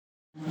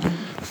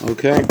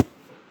Okay.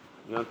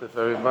 Yontif,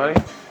 everybody.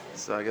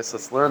 So I guess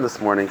let's learn this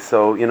morning.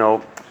 So,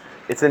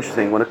 it's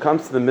interesting. When it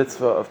comes to the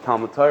mitzvah of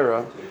Talmud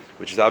Torah,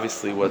 which is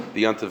obviously what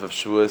the Yontif of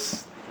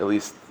Shavuos, at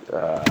least,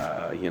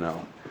 our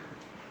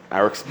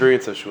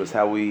experience of Shavuos,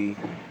 how we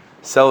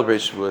celebrate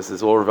Shavuos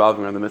is all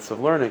revolving around the mitzvah of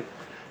learning.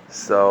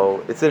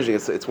 So it's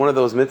interesting. It's one of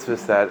those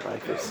mitzvahs that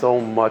there's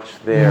so much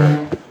there,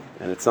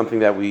 and it's something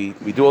that we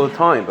do all the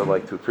time, but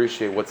to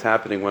appreciate what's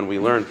happening when we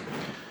learn.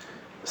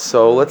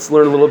 So let's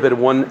learn a little bit of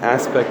one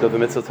aspect of the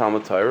mitzvah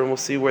Talmud Torah, and we'll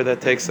see where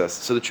that takes us.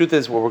 So the truth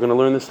is, what we're going to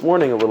learn this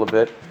morning a little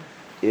bit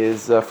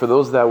is, for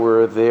those that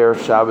were there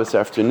Shabbos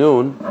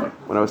afternoon,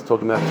 when I was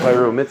talking about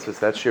Torah mitzvahs,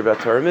 that shir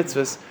about Torah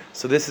mitzvahs,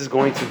 so this is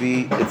going to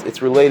be,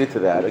 it's related to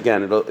that.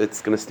 Again,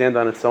 it's going to stand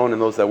on its own,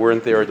 and those that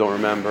weren't there or don't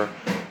remember,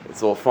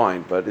 it's all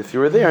fine. But if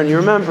you were there and you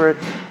remember it,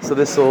 so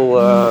this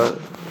will,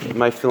 you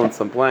might fill in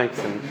some blanks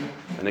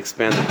and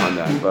expand upon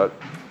that. But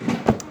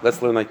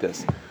let's learn like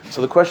this.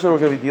 So the question that we're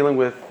going to be dealing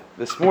with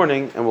this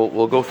morning, and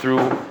we'll go through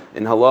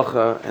in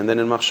halacha and then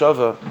in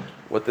machshava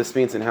what this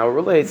means and how it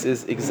relates,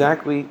 is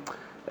exactly,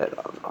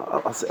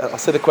 I'll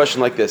say the question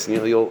like this, and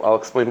I'll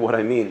explain what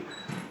I mean.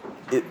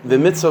 The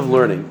mitzvah of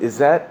learning, is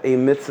that a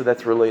mitzvah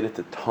that's related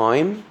to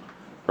time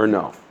or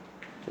no?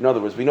 In other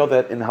words, we know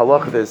that in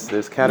halacha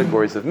there's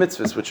categories of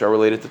mitzvahs which are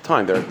related to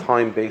time. There are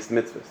time-based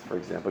mitzvahs, for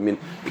example.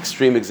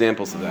 Extreme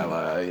examples of that,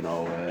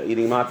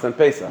 eating matzah on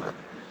Pesach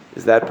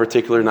is that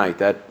particular night,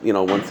 that,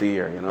 once a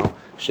year,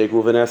 Sheikh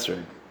Reuven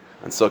Esrog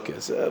on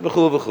Sukkot,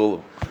 v'chulu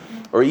v'chulu.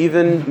 Or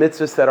even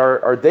mitzvahs that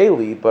are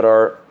daily but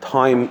are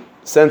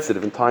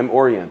time-sensitive and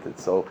time-oriented.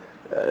 So,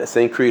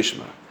 saying Kriya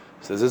Shema.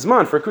 So there's a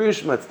zman for Kriya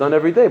Shema. It's done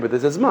every day, but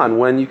there's a zman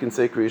when you can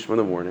say Kriya Shema in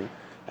the morning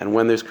and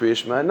when there's Kriya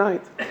Shema at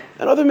night.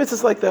 And other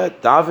mitzvahs like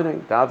that.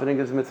 Davening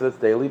is a mitzvah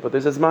that's daily, but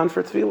there's a zman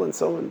for tefillah and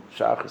so on.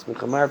 Shachris,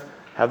 Mincha, Marv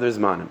have their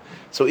zmanim.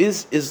 So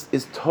is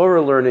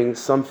Torah learning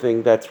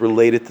something that's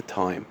related to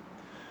time?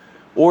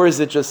 Or is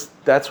it just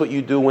that's what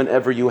you do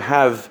whenever you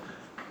have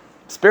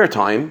spare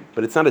time,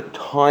 but it's not a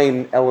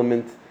time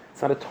element,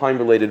 it's not a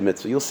time-related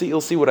mitzvah. You'll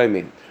see what I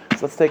mean.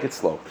 So let's take it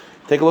slow.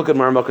 Take a look at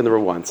Marmuk number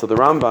 1. So the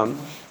Rambam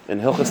in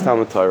Hilchas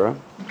Talmud Torah,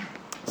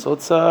 so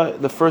it's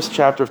the first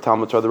chapter of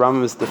Talmud Torah. The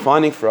Rambam is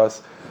defining for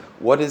us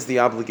what is the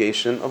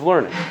obligation of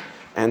learning.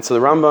 And so the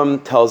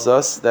Rambam tells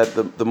us that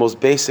the most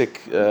basic,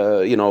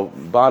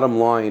 bottom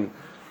line,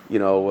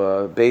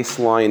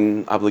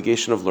 baseline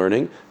obligation of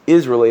learning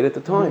is related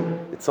to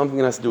time. It's something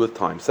that has to do with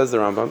time. Says the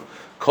Rambam,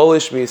 Kol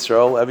Ish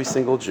Yisrael, every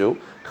single Jew,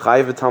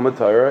 Chayiv v'Talmud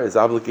Torah, is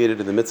obligated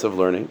in the midst of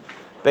learning.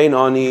 Bein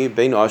Ani,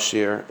 Bein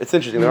Ashir. It's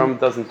interesting, the Rambam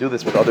doesn't do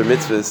this with other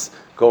mitzvahs,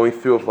 going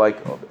through of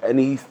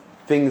any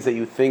things that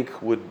you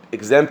think would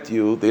exempt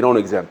you, they don't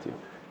exempt you.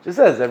 It just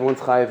says everyone's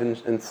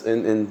Chayiv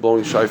in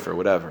blowing shofar,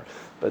 whatever.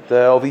 But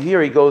over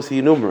here he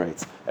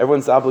enumerates.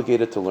 Everyone's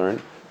obligated to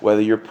learn,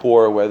 whether you're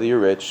poor, whether you're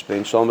rich,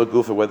 Bein Shalom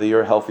Gufa, whether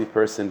you're a healthy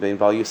person, Bein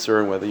Bal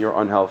Yisur, whether you're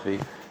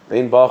unhealthy,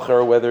 Bein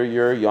Bachar, whether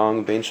you're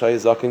young, Bein Shai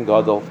Zaken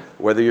Gadol,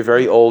 whether you're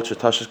very old,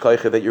 Shatashish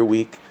Kaicha, that you're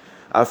weak.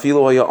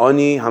 Afilu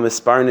Hayani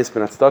Hamisparnis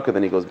Ben Atzdaka,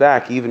 then he goes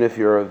back, even if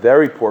you're a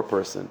very poor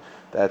person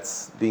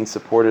that's being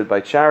supported by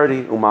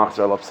charity,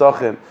 Umachzar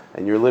Lapsachim,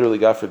 and you're literally,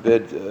 God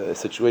forbid, a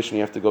situation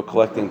you have to go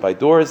collecting by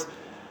doors.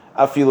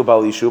 Afilu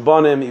Bal Yishu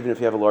Banim, even if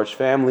you have a large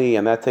family,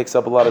 and that takes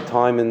up a lot of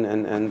time and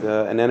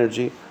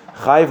energy.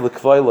 Chayv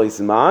L'kvay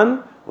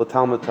L'zman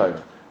L'Talmud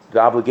Torah. The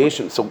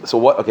obligation, so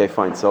what, okay,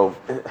 fine, so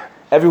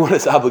everyone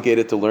is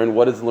obligated to learn.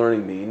 What does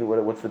learning mean?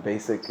 What's the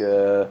basic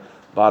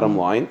bottom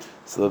line?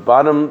 So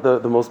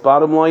the most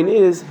bottom line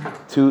is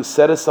to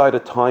set aside a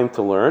time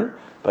to learn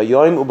by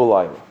Yoim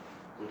Ubalayla.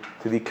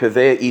 To be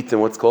Kaveh Itim,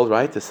 what's called,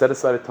 right? To set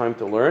aside a time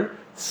to learn.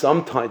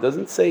 Some time,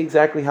 doesn't say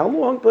exactly how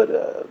long, but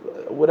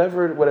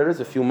whatever it is,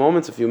 a few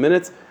moments, a few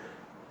minutes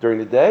during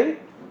the day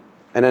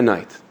and at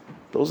night.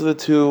 Those are the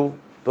two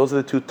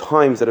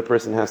times that a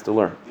person has to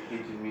learn.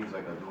 It means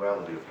like a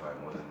duality of time,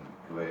 more than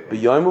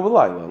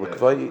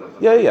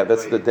Yeah,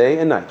 that's the day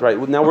and night. Right.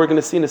 Now we're going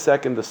to see in a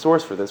second the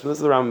source for this, but this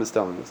is the Rambam is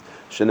telling us.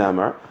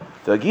 Shenamar,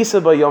 V'agisa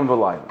b'yom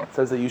v'layla. It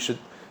says that you should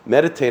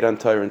meditate on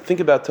Torah and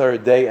think about Torah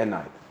day and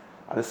night.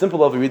 On a simple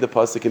level, you read the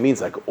pasuk, it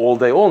means like all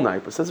day, all night.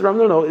 But it says the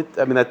Rambam, no.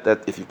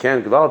 That if you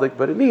can, Gevaldik,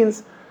 but it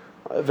means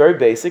very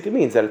basic. It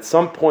means that at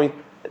some point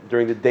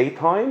during the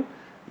daytime,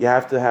 you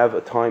have to have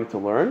a time to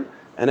learn,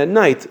 and at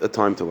night a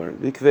time to learn.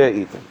 The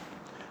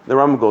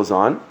Rambam goes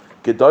on.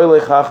 You should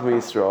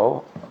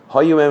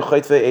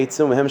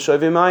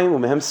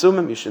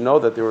know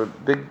that there were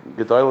big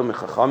gedolim and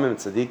chachamim and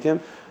tzaddikim,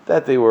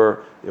 that they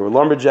were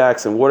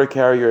lumberjacks and water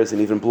carriers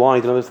and even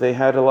blind. In other words, they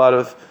had a lot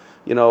of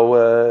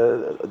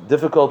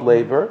difficult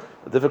labor,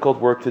 difficult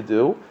work to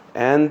do,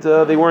 and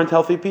they weren't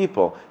healthy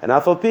people. And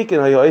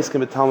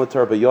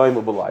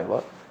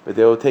but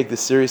they would take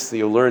this seriously,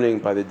 of learning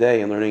by the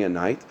day and learning at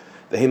night.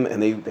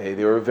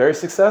 They were very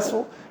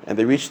successful, and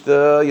they reached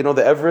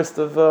the Everest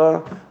of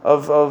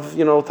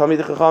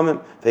Talmidei Chachamim.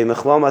 They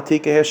mechlam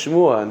atika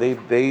heshmua, and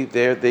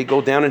they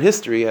go down in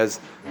history as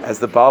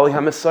the Bali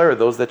HaMesayra,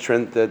 those that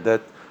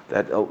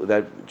that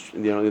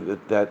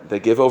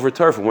give over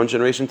Torah from one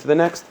generation to the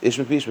next.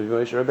 Ishma Pishma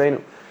Moshe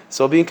Rabbeinu.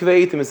 So being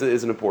Kavei Itim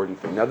is an important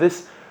thing. Now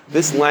this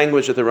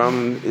language that the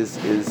Rambam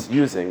is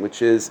using,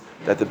 which is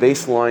that the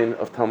baseline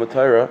of Talmud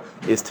Torah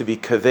is to be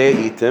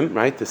Kavei Itim,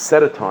 right? To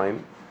set a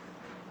time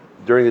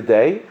during the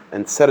day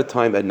and set a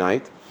time at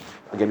night.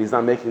 Again, he's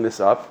not making this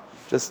up.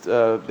 Just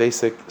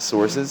basic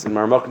sources. In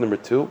Marmuk number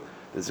 2,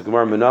 there's a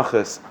Gemara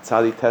Menachos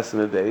Tzadi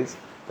Tesem Beis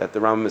that the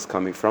Rambam is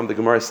coming from. The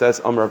Gemara says,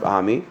 Amar Rav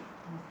Ami.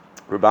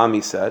 Rav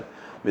Ami said,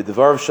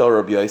 Midvar Shel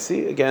Rabbi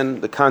Yossi.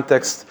 Again, the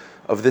context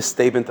of this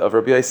statement of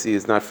Rabbi Yossi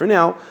is not for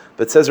now,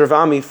 but says Rav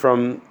Ami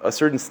from a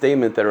certain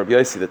statement that Rabbi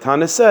Yossi, the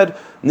Tana said,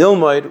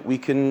 Nilmaid, we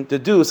can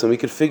deduce and we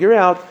can figure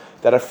out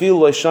that Afil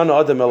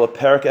Loishana Adam Ela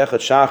Perak Echad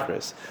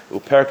Shachris,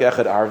 Uperak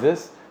Echad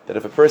Arvis, that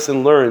if a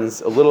person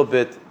learns a little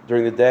bit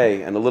during the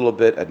day and a little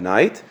bit at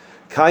night,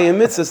 Kayim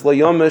mitzvahs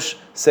layomish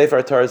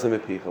sefer Torah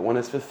zemipicha. One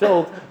has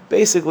fulfilled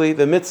basically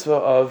the mitzvah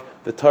of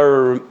the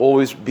Torah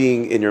always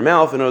being in your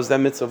mouth, and as that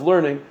mitzvah of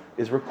learning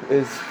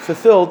is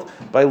fulfilled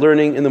by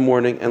learning in the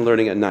morning and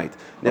learning at night.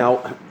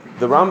 Now,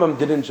 the Rambam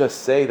didn't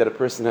just say that a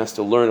person has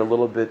to learn a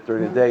little bit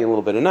during the day and a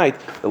little bit at night.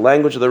 The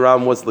language of the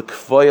Rambam was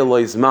l'kvoya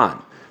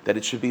loizman, that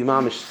it should be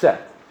mamish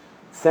set.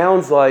 It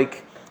sounds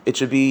like it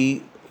should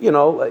be,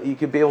 you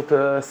could be able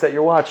to set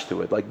your watch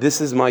to it. Like,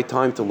 this is my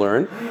time to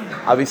learn.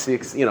 Obviously,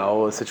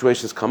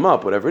 situations come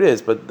up, whatever it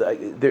is, but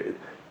the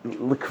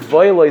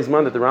L'kvoya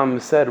loizman that the Rambam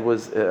said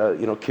was,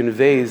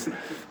 conveys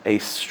a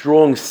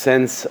strong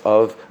sense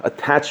of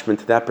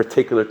attachment to that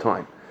particular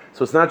time.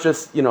 So it's not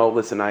just,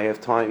 listen, I have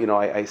time,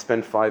 I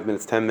spend 5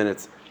 minutes, 10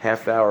 minutes,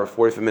 half hour,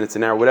 45 minutes,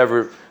 an hour,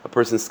 whatever a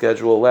person's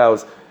schedule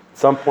allows,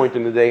 some point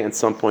in the day and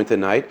some point at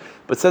night.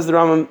 But says the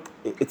Rambam,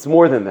 it's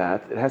more than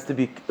that. It has to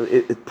be,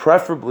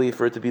 preferably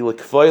for it to be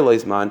l'kvoya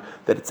loizman,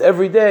 that it's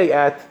every day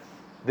at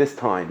this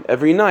time,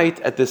 every night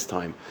at this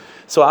time.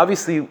 So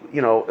obviously,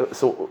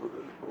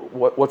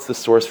 what's the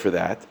source for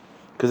that?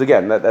 Because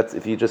again, that's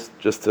if you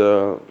just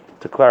to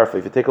clarify,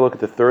 if you take a look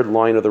at the third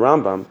line of the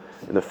Rambam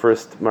in the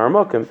first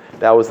Marmukkim,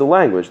 that was the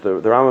language.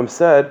 The Rambam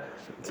said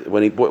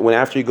when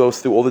after he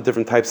goes through all the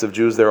different types of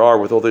Jews there are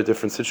with all their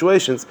different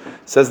situations,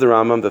 says the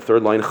Rambam, the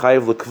third line,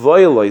 Chayiv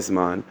l'kvoya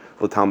loizman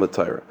l'talmud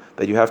Torah,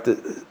 that you have to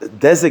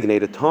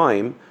designate a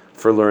time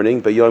for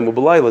learning b'yom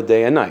u'b'layla,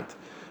 day and night.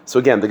 So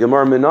again, the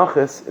Gemara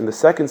Menachos in the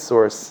second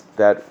source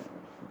that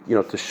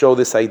to show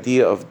this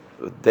idea of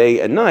day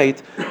and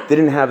night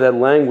didn't have that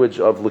language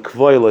of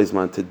l'kvoya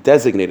loizman, to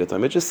designate a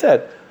time. It just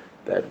said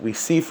that we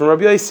see from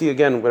Rabbi Yossi,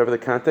 again, whatever the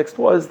context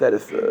was, that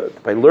if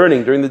by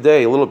learning during the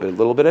day a little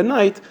bit at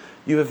night,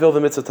 you fulfill the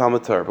mitzvah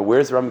Talmud Torah. But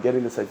where's Rambam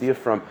getting this idea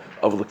from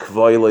of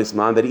l'kvoya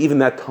loizman, that even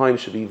that time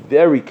should be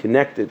very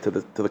connected to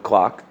the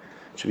clock?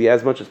 It should be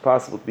as much as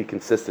possible to be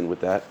consistent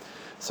with that.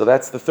 So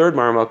that's the third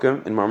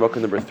Marmukkim, in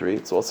Marmukkim number 3.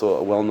 It's also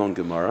a well-known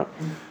Gemara.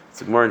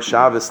 It's a Gemara in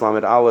Shabbos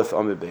Lamed Aleph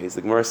Amud Beis.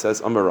 The Gemara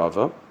says Amar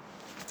Rava.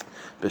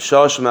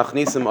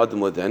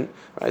 Right,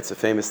 it's a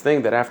famous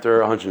thing that after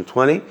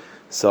 120,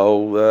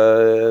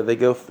 so they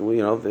go,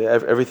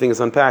 everything is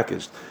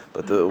unpackaged.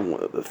 But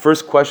the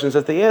first questions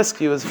that they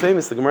ask you is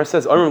famous. The Gemara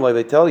says,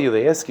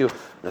 they ask you,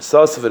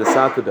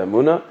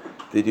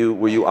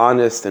 were you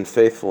honest and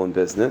faithful in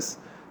business?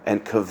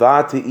 And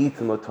kavati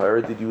itim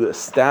Torah,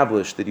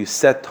 did you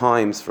set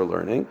times for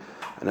learning?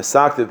 And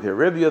asakta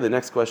b'ribya, the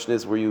next question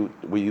is,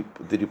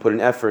 did you put an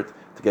effort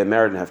to get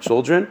married and have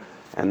children?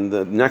 And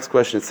the next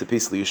question is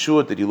Tzipis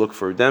Yeshua. Did you look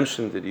for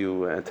redemption? Did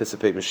you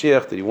anticipate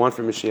Mashiach? Did you want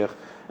for Mashiach?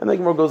 And then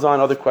Gemara goes on,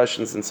 other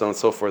questions and so on and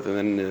so forth.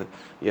 And then,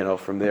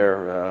 from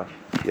there,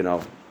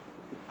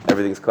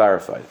 everything's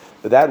clarified.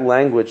 But that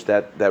language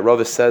that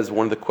Rava says,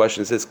 one of the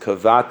questions is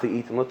Kavata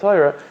Itim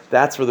L'Torah,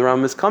 that's where the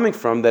Rambam is coming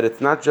from, that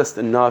it's not just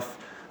enough,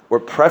 or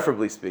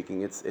preferably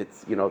speaking, it's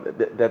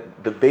that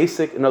the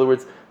basic, in other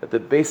words, that the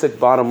basic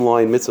bottom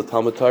line mitzvah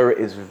Talmud Torah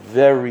is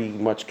very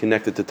much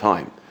connected to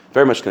time.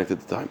 Very much connected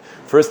to time.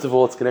 First of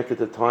all, it's connected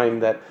to time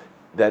that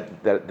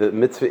the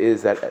mitzvah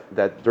is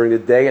that during the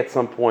day at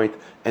some point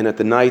and at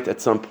the night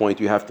at some point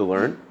you have to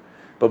learn.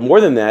 But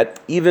more than that,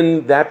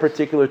 even that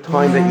particular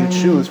time that you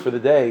choose for the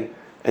day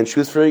and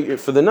choose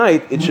for the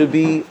night, it should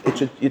be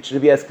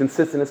as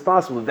consistent as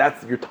possible.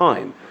 That's your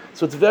time.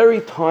 So it's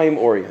very time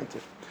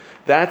oriented.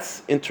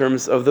 That's in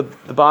terms of the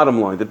bottom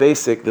line, the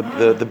basic,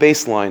 the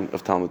baseline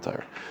of Talmud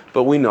Torah.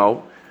 But we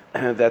know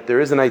that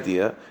there is an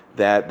idea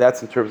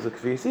that's in terms of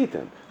Kviyas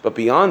Itim. But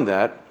beyond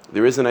that,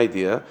 there is an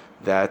idea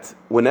that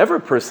whenever a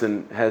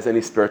person has any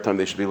spare time,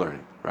 they should be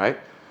learning, right?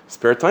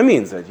 Spare time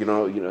means that you're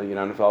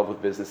not involved with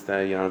business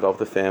then, you're not involved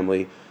with the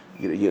family,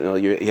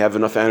 you have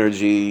enough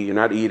energy, you're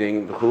not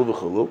eating,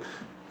 v'chulu.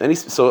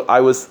 So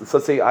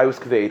let's say I was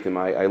Kviyas Itim.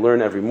 I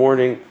learn every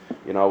morning,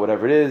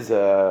 whatever it is,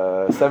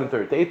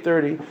 7:30 to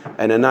 8:30,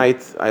 and at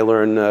night I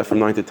learn from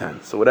 9 to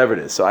 10. So whatever it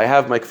is. So I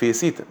have my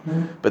Kviyas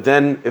Itim. But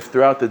then if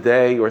throughout the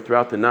day or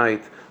throughout the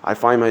night I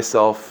find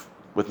myself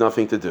with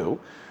nothing to do,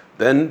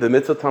 then the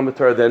mitzvah Talmud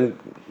Torah then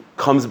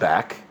comes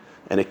back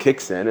and it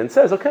kicks in and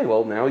says, okay,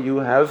 well now you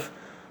have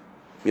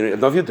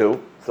enough you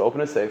do, so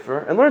open a sefer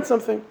and learn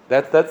something.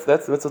 That's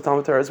the mitzvah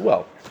Talmud Torah as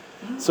well.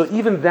 So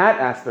even that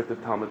aspect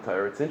of Talmud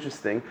Torah, it's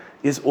interesting,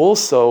 is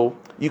also,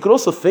 you could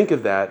also think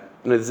of that,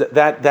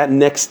 that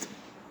next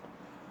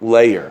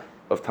layer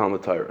of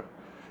Talmud Torah,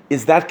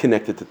 is that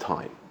connected to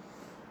time?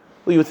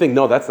 Well, you would think,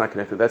 no, that's not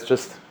connected. That's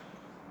just,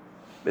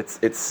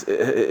 it's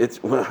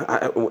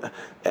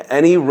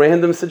any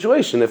random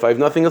situation. If I have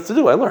nothing else to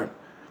do, I learn.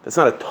 That's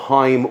not a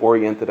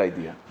time-oriented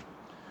idea.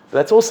 But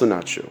that's also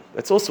not true.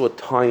 That's also a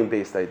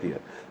time-based idea.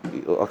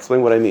 I'll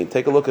explain what I mean.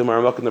 Take a look at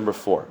Maramaka number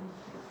 4.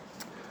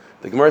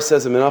 The Gemara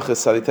says in Menachos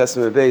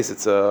Sadites Beis,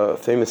 it's a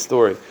famous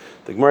story.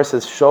 The Gemara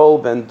says,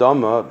 Shol ben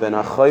Dama ben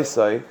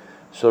Achaisai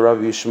shel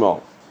Rabbi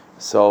Yishmael.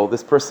 So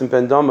this person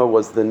ben Dama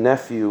was the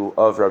nephew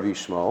of Rabbi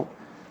Yishmael.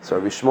 So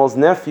Rabbi Yishmael's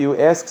nephew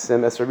asks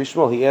him, as Rabbi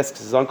Yishmael, he asks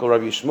his uncle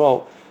Rabbi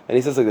Yishmael, and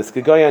he says like this,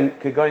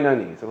 Kegoy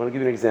nani. So I want to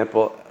give you an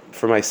example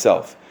for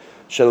myself.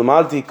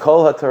 Shelmalti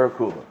kol haTorah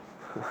kula.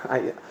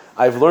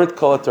 I've learned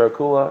kol haTorah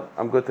kula,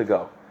 I'm good to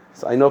go.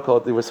 So I know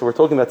kol, so we're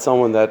talking about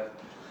someone that,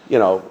 you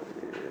know,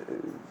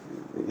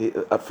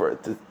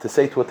 to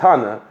say to a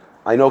Tana,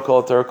 I know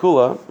kol haTorah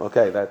kula,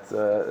 okay,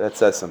 that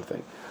says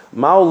something.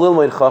 Ma'u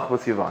lilmoid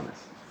chachmas Yavanis.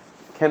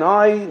 Can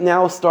I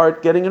now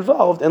start getting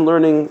involved and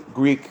learning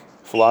Greek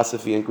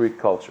philosophy and Greek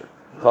culture?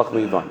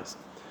 Chachma Yavanis.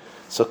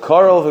 So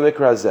Karol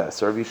v'mikra zeh.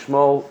 So Rabbi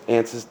Yishmael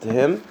answers to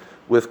him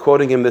with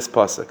quoting him this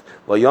pasuk: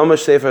 Lo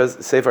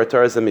yomash sefer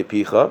Torah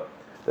mipicha,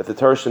 that the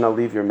Torah should not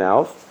leave your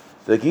mouth.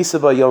 The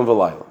gisaba yom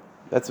v'layla.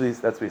 That's what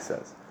he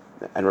says.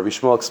 And Rabbi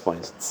Yishmael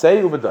explains.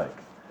 Say ubedayik.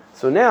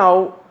 So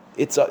now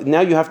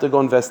now you have to go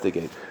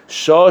investigate.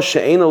 Shah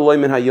she'ena loy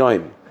min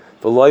hayoim,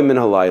 v'loy min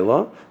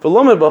halayla,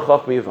 v'lo min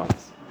b'chachma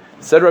Yavanis.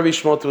 Said Rabbi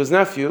Yishmael to his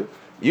nephew,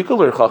 you can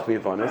learn Chachma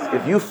Yavanis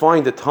if you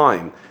find a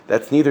time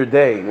that's neither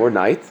day nor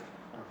night.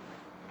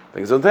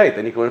 Then you can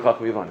learn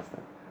Chachma Yavanis.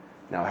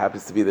 Now it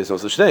happens to be there's no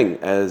such thing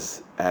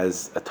as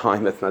a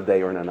time that's not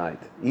day or not night.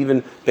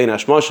 Even Bein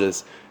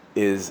Hashmoshes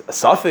is a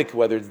suffix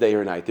whether it's day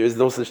or night. There is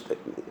no such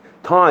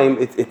time.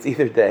 It's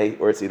either day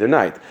or it's either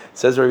night.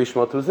 Says Rabbi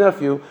Yishmael to his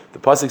nephew, the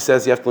pasuk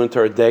says you have to learn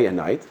Torah day and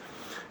night.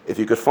 If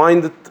you could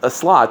find a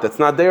slot that's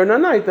not day or not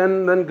night,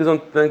 then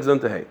Gezon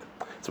Tehait.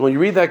 So when you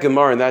read that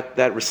Gemara and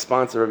that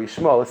response of Rabbi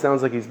Yishmael, it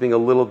sounds like he's being a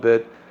little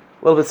bit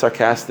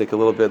sarcastic, a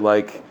little bit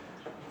like,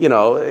 you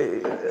know,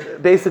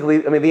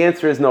 basically, I mean, the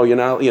answer is no, you're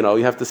not, you know,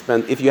 you have to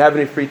spend, if you have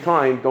any free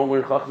time, don't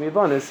learn Chachma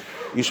Yavanis,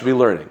 you should be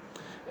learning.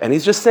 And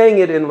he's just saying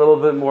it in a little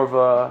bit more of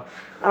a,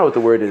 I don't know what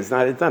the word is,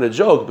 it's not a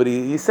joke, but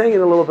he's saying it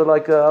in a little bit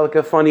like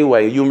a funny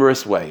way, a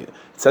humorous way. It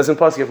says in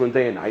Pasuk, you have to learn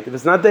day and night. If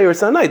it's not day or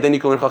it's not night, then you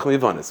can learn Chachma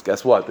Yavanis.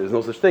 Guess what? There's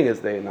no such thing as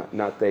day and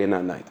not day and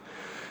not night.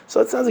 So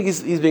it sounds like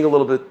he's being a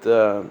little bit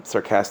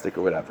sarcastic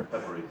or whatever.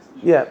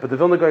 Yeah, but the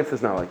Vilna Gaon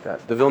says not like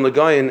that. The Vilna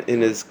Gaon, in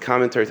his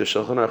commentary to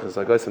Shulchan Aruch, his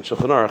Agos on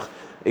Shulchan Aruch,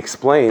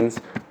 explains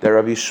that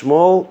what Rabbi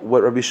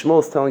Yishmael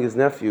is telling his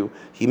nephew,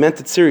 he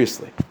meant it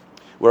seriously.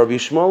 What Rabbi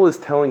Yishmael is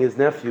telling his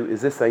nephew is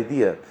this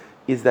idea,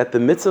 is that the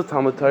mitzvah of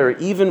Talmud Torah,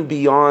 even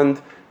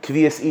beyond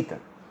Kviyas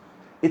Itan,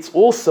 it's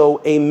also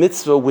a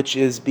mitzvah which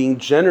is being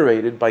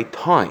generated by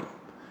time.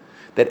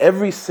 That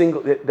every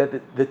single, that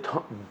the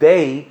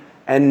day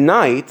and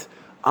night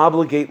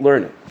obligate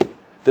learning.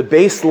 The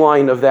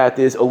baseline of that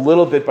is a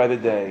little bit by the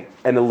day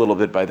and a little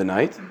bit by the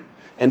night.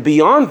 And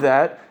beyond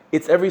that,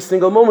 it's every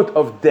single moment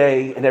of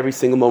day and every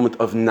single moment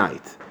of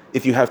night,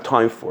 if you have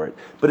time for it.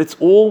 But it's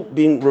all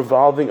being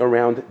revolving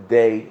around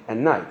day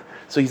and night.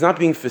 So he's not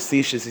being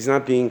facetious, he's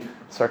not being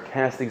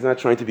sarcastic, he's not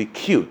trying to be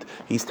cute.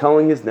 He's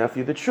telling his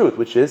nephew the truth,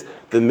 which is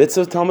the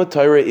mitzvah of Talmud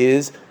Torah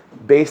is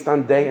based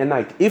on day and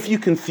night. If you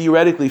can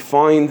theoretically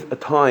find a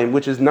time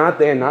which is not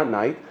day and not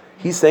night,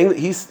 he's saying that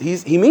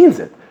he means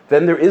it.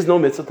 Then there is no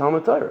mitzvah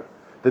Talmud Torah.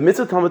 The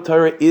mitzvah Talmud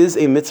Torah is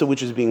a mitzvah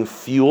which is being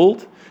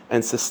fueled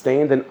and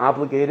sustained and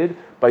obligated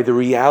by the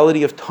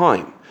reality of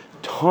time.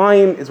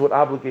 Time is what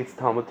obligates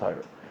Talmud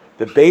Torah.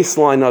 The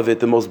baseline of it,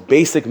 the most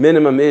basic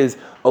minimum is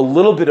a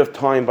little bit of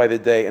time by the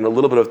day and a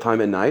little bit of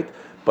time at night.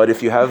 But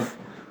if you have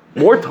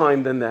more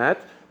time than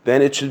that,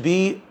 then it should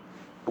be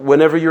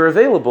whenever you're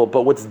available.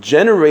 But what's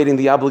generating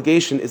the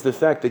obligation is the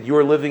fact that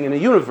you're living in a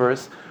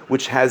universe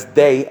which has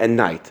day and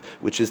night,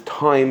 which is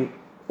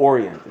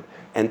time-oriented.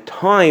 And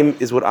time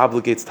is what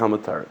obligates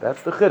Talmud Torah.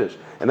 That's the Chiddush.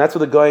 And that's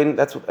what the Gaon,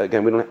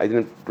 again, I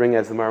didn't bring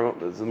as the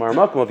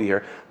Maramakum over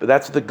here, but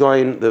that's what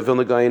the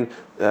Vilna Gaon,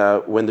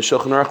 when the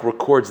Shulchan Aruch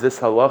records this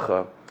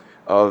halacha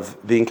of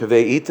being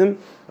kavei itim,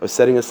 of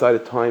setting aside a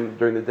time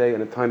during the day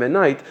and a time at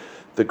night,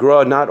 the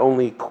Gra not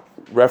only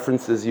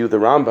references you the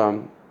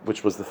Rambam,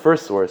 which was the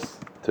first source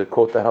to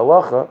quote the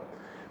halacha,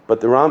 but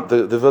the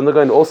Vilna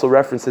Gaon also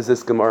references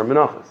this Gemara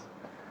Menachos.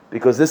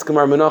 Because this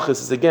Gemara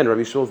Menachos is, again,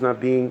 Rabbi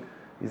Yishmael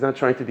he's not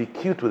trying to be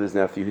cute with his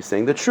nephew. He's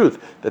saying the truth,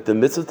 that the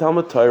mitzvah of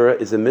Talmud Torah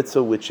is a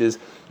mitzvah which is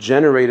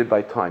generated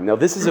by time. Now,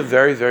 this is a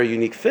very, very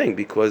unique thing,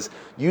 because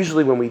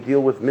usually when we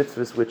deal with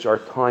mitzvahs which are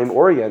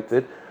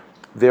time-oriented,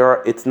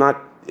 it's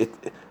not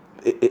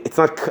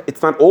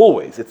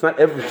always, it's not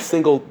every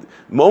single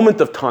moment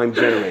of time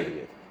generating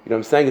it. You know what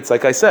I'm saying? It's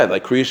like I said,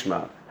 like Kriya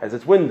Shema has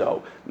its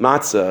window,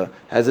 Matzah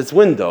has its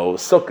window,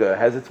 Sukkah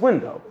has its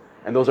window.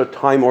 And those are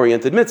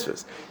time-oriented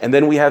mitzvahs. And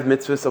then we have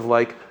mitzvahs of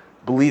like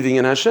believing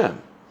in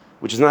Hashem,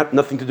 which is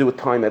nothing to do with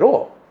time at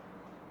all.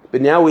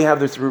 But now we have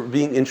this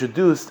being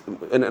introduced,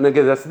 and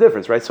again, that's the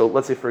difference, right? So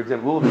let's say, for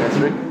example, Lulav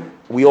Esrog,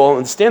 we all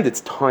understand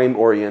it's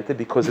time-oriented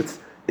because it's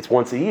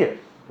once a year,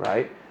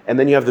 right? And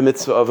then you have the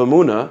mitzvah of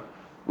Amunah,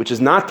 which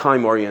is not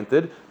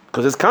time-oriented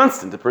because it's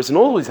constant. The person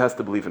always has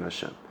to believe in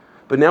Hashem.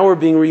 But now we're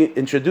being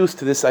reintroduced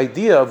to this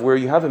idea of where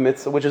you have a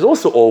mitzvah, which is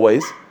also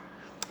always,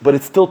 but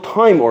it's still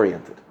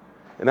time-oriented.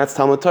 And that's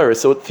Talmud Torah.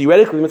 So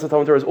theoretically, the mitzvah of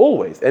Talmud Torah is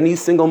always. Any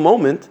single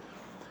moment,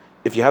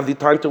 if you have the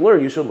time to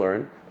learn, you should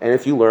learn. And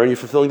if you learn, you're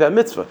fulfilling that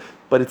mitzvah.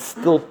 But it's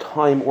still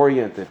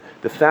time-oriented.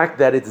 The fact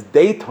that it's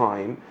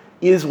daytime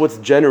is what's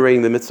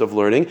generating the mitzvah of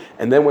learning.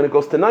 And then when it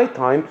goes to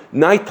nighttime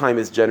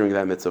is generating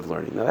that mitzvah of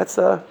learning. Now that's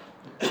a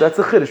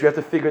chiddush. You have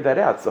to figure that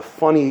out. It's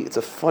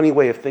a funny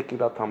way of thinking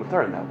about Talmud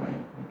Torah in that way.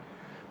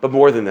 But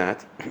more than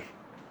that,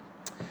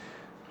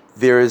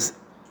 there is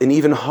an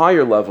even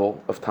higher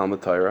level of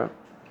Talmud Torah.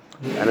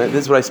 And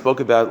this is what I spoke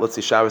about, let's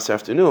say, Shabbos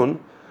afternoon,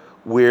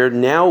 where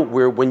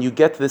when you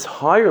get to this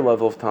higher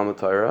level of Talmud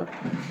Torah,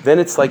 then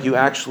it's like you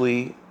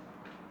actually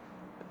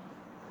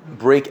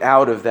break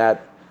out of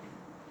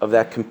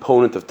that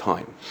component of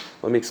time.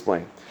 Let me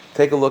explain.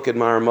 Take a look at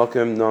Ma'ar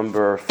Mokim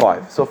number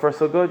 5. So far,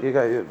 so good?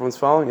 Everyone's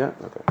following? Yeah?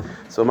 Okay.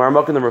 So Ma'ar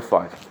Mokim number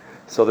 5.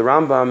 So the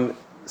Rambam,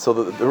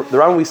 the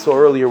Rambam we saw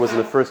earlier was in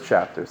the first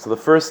chapter. So the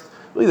first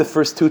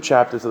 2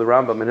 chapters of the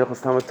Rambam in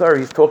Hilchos Talmud Torah,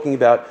 he's talking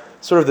about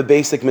sort of the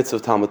basic mitzvah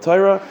of Talmud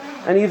Torah,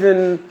 and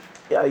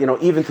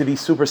even to be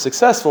super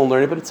successful in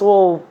learning, but it's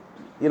all,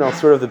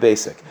 sort of the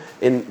basic.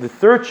 In the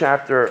 3rd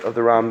chapter of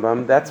the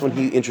Rambam, that's when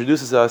he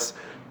introduces us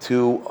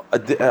to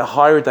a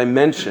higher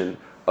dimension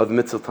of the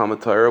mitzvah of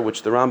Talmud Torah,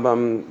 which the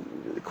Rambam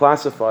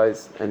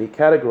classifies and he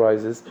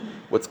categorizes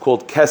what's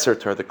called Keser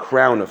Torah, the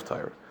crown of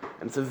Torah.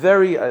 And it's a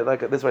very,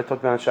 this is what I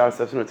talked about in Shabbos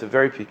afternoon, it's a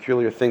very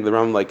peculiar thing. The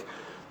Rambam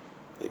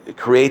it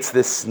creates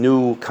this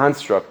new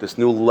construct, this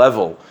new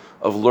level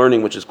of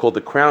learning, which is called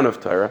the crown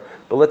of Torah.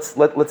 But let's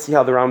see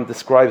how the Rambam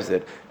describes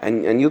it.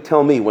 And you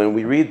tell me, when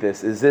we read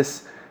this, is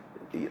this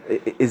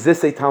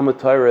a Talmud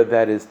Torah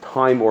that is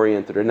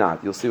time-oriented or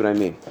not? You'll see what I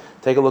mean.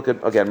 Take a look at,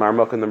 again, Ma'ar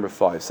Mokim number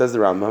 5. Says the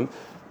Rambam,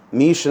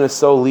 Mi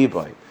shenaso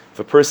libai. If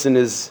a person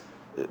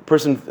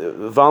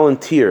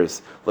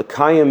volunteers,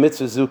 l'kayim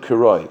mitzvah zu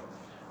kiroi,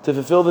 to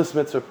fulfill this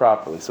mitzvah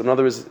properly. So in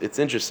other words, it's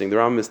interesting. The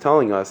Rambam is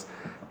telling us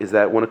is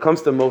that when it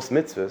comes to most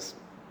mitzvahs,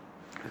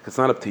 it's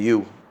not up to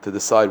you to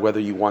decide whether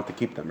you want to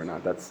keep them or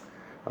not. That's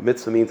a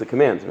mitzvah means a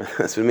command.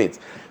 That's what it means.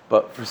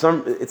 But for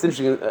some, it's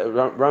interesting.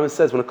 Rambam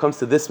says when it comes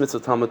to this mitzvah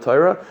Talmud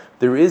Torah,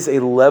 there is a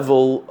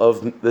level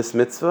of this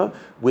mitzvah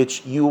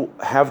which you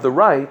have the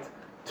right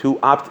to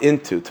opt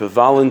into, to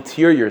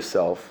volunteer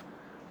yourself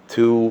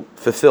to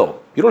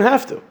fulfill. You don't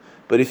have to,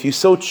 but if you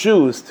so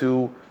choose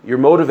to, you're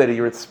motivated,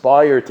 you're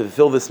inspired to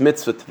fulfill this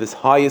mitzvah to this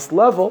highest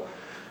level,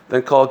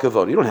 then call it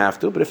kavod. You don't have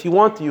to, but if you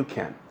want to, you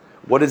can.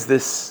 What is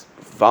this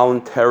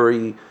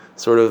voluntary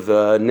sort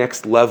of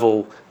next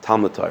level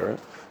Talmud Torah?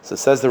 So it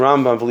says the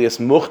Rambam, v'lias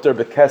muchter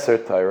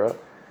bekeser Torah,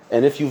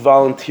 and if you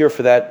volunteer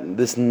for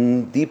this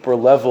deeper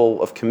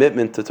level of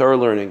commitment to Torah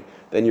learning,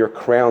 then you're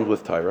crowned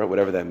with Torah,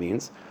 whatever that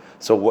means.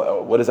 So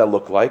what does that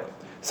look like?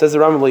 It says the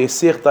Rambam,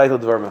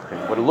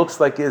 what it looks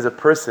like is a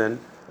person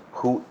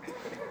who's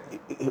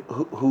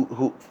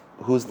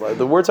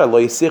the words are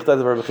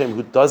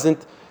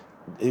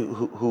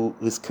who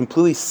is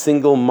completely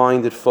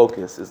single-minded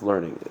focus is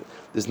learning.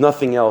 There's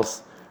nothing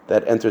else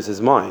that enters his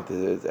mind.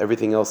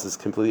 Everything else is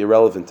completely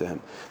irrelevant to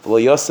him.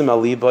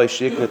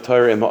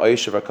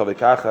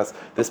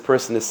 This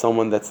person is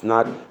someone that's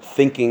not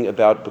thinking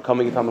about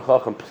becoming a Talmid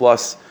Chacham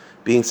plus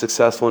being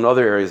successful in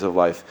other areas of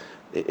life.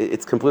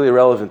 It's completely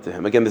irrelevant to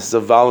him. Again, this is a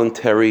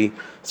voluntary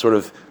sort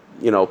of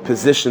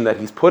position that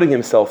he's putting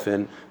himself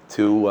in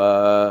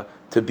to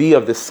be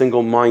of this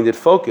single-minded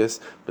focus,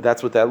 but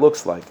that's what that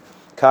looks like.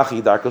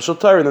 Kachi darkel shel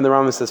Torah, and then the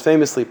Rambam says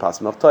famously, Pas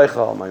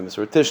Mavteichal, Maimis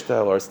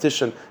Rotishta, or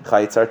Tishan,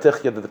 Chayitzar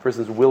Tichya, that the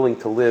person is willing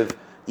to live,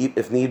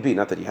 if need be,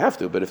 not that you have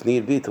to, but if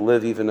need be, to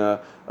live even a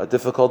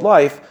difficult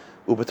life,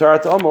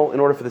 Ubatarat Amol, in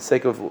order for the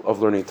sake of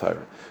learning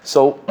Torah.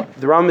 So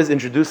the Rambam is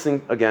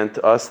introducing again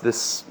to us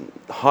this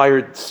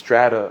higher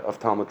strata of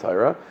Talmud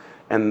Torah,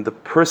 and the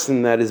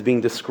person that is being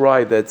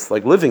described that's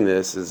like living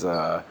this is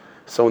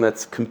someone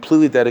that's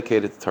completely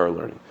dedicated to Torah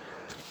learning.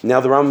 Now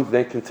the Rambam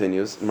then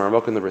continues, Ma'ar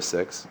Mokim number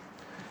 6,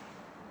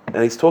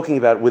 and he's talking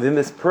about within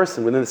this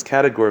person, within this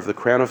category of the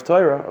crown of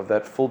Torah, of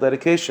that full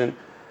dedication,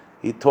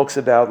 he talks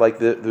about like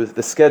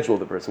the schedule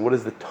of the person. What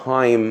does the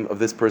time of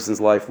this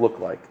person's life look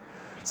like?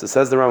 So it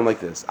says the Rambam like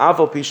this: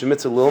 Aval pisha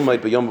mitzvah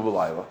lilmod b'yom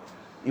u'b'layla.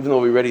 Even though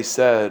we already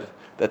said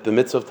that the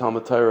mitzvah of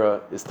Talmud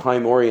Torah is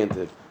time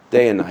oriented,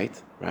 day and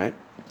night, right?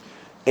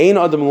 Ein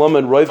adam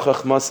lamed roiv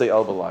chachmasei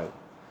al b'layla.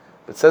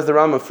 But says the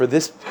Rambam, for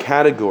this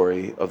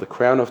category of the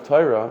crown of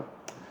Torah,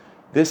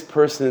 this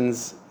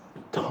person's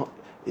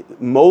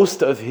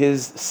most of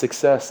his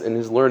success in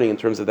his learning in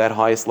terms of that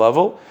highest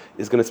level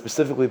is going to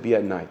specifically be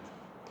at night.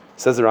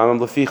 Says the Rambam,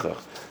 Lefichach,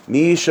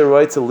 Mi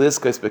sheroitz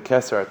liskos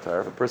bekeser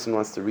Torah. If a person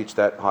wants to reach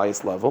that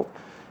highest level,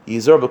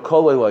 yizor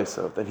b'kol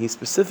leisav, then he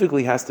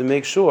specifically has to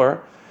make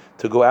sure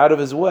to go out of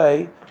his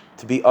way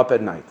to be up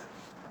at night.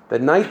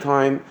 That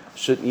nighttime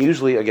should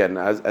usually, again,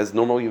 as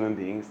normal human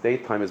beings,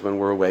 daytime is when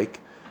we're awake,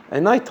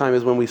 and nighttime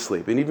is when we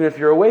sleep. And even if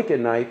you're awake at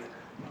night,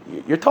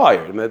 you're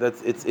tired. I mean,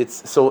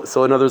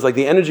 so in other words, like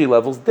the energy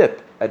levels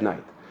dip at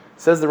night.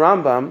 Says the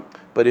Rambam,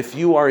 but if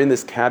you are in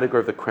this category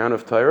of the crown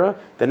of Torah,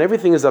 then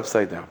everything is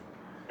upside down.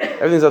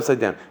 Everything's upside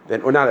down.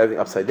 Or not everything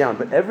upside down,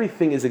 but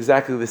everything is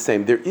exactly the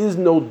same. There is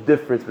no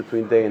difference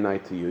between day and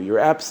night to you. You're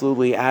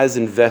absolutely as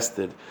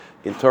invested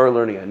in Torah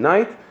learning at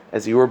night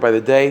as you were by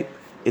the day.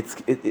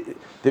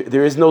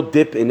 There is no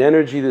dip in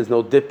energy. There's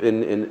no dip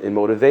in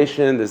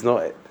motivation. There's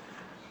no.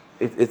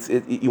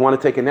 You want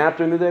to take a nap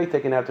during the day?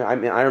 Take a nap. I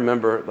mean, I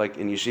remember like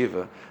in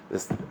yeshiva,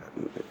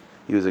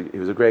 he was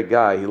a great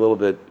guy. He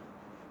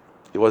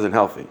wasn't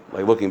healthy.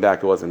 Like looking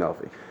back, it wasn't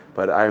healthy.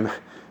 But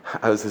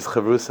I was his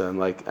chavrusa,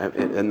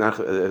 and not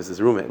it was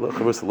his roommate.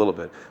 Chavrusa a little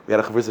bit. We had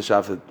a chavrusa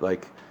shaf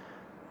like.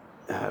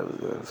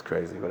 It was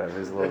crazy, whatever.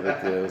 It was a little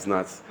bit, it was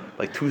nuts.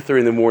 Like 2:30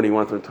 in the morning, he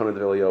wanted to turn to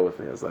the Elio with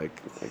me. I was like,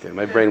 okay,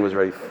 my brain was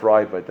already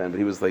fried by then, but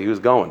he was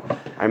going.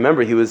 I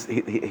remember he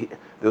there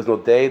was no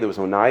day, there was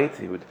no night.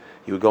 He would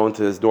go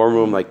into his dorm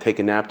room, like take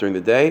a nap during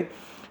the day,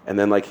 and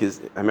then like his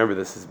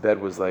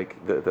bed was like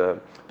the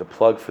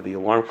plug for the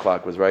alarm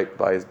clock was right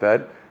by his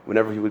bed.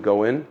 Whenever he would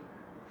go in,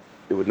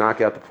 it would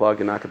knock out the plug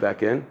and knock it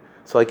back in.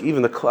 So like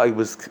even the clock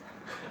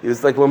it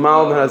was like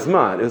Lamal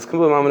Hazman. It was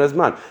completely Lamal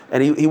Hazman.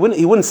 And he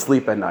wouldn't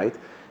sleep at night.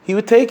 He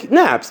would take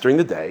naps during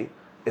the day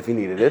if he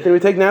needed it. Then he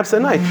would take naps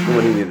at night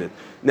when he needed it.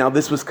 Now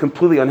this was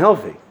completely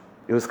unhealthy.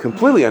 It was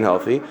completely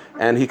unhealthy,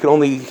 and he could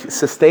only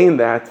sustain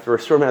that for a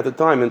short amount of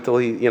time until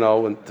it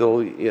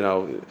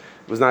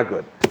was not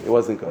good. It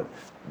wasn't good.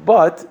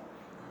 But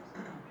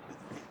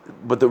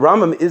the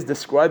Rambam is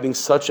describing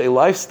such a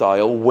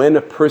lifestyle when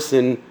a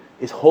person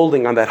is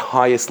holding on that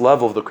highest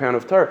level of the crown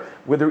of Torah,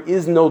 where there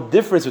is no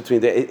difference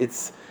between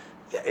it's.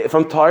 If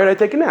I'm tired, I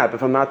take a nap.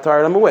 If I'm not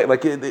tired, I'm awake.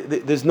 Like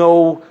there's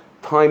no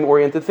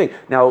time-oriented thing.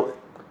 Now,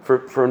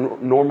 for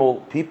normal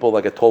people,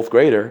 like a 12th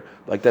grader,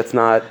 like that's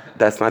not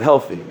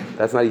healthy.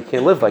 You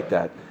can't live like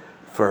that.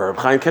 For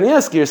Chaim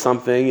Kanievsky or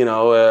something,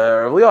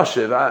 or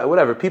Yoshev,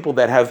 whatever, people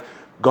that have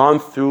gone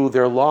through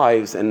their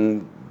lives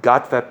and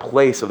got to that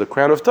place of the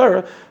crown of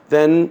Torah,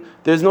 then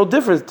there's no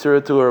difference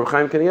to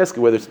Chaim Kanievsky,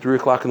 whether it's 3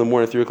 o'clock in the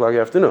morning, 3 o'clock in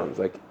the afternoon. It's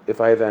like,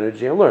 if I have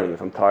energy, I'm learning. If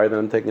I'm tired, then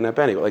I'm taking a nap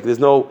anyway. Like, there's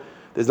no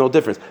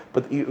difference.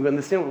 But you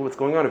understand what's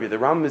going on over here. The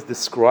Rambam is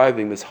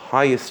describing this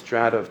highest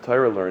strata of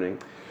Torah learning,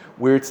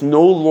 where it's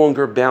no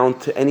longer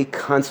bound to any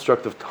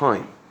construct of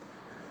time.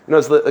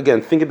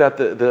 Again, think about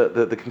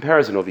the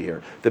comparison over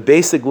here. The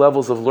basic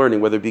levels of learning,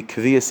 whether it be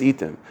Kviyas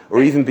Itim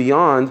or even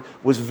beyond,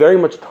 was very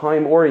much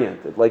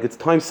time-oriented. Like, it's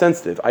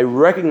time-sensitive. I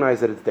recognize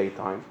that it's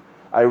daytime.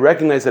 I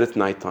recognize that it's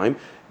nighttime.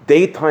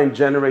 Daytime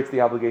generates the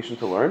obligation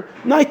to learn.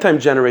 Nighttime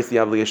generates the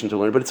obligation to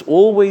learn. But it's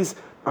always,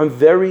 I'm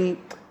very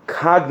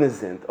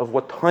cognizant of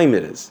what time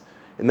it is.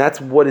 And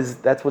that's what's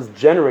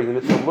generating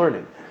the mitzvah of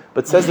learning.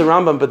 But says the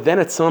Rambam, but then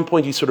at some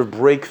point you sort of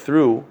break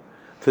through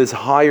to this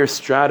higher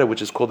strata,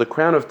 which is called the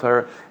crown of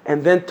Torah,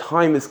 and then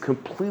time is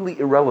completely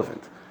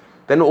irrelevant.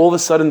 Then all of a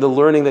sudden the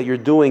learning that you're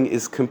doing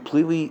is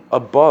completely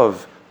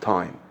above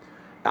time.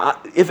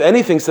 If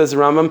anything, says the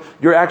Rambam,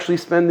 you're actually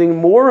spending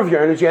more of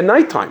your energy at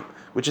nighttime,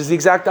 which is the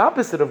exact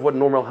opposite of what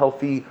normal,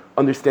 healthy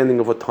understanding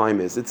of what time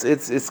is.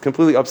 It's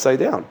completely upside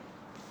down.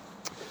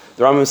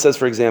 The Rambam says,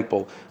 for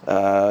example,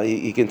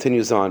 he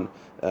continues on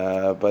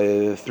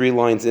by 3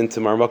 lines into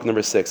Marmuk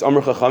number 6.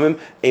 Amr Chachamim,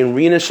 Ein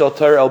Rina Shel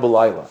Torah El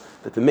B'Layla.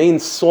 That the main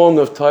song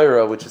of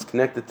Torah, which is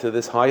connected to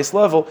this highest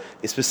level,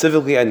 is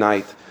specifically at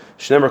night.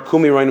 Shneimar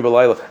Kumi Reinu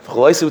B'Layla.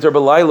 V'chalaisi V'tor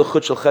B'Layla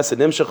Chut Shel Chesed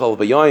Nimshach Al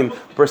B'Yayim.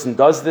 Person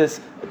does this,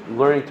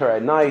 learning Torah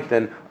at night,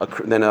 then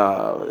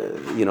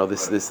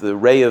the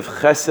ray of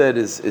Chesed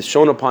is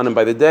shown upon him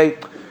by the day.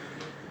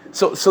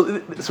 So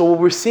what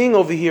we're seeing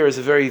over here is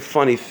a very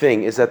funny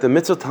thing, is that the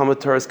mitzvah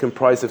Talmud Torah is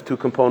comprised of 2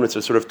 components,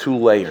 or sort of 2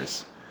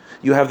 layers.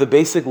 You have the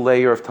basic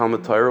layer of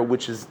Talmud Torah,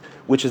 which is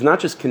not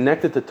just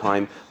connected to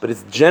time, but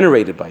it's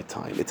generated by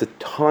time. It's a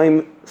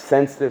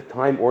time-sensitive,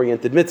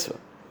 time-oriented mitzvah.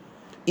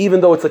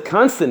 Even though it's a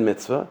constant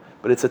mitzvah,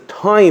 but it's a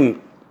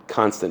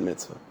time-constant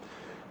mitzvah.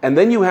 And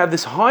then you have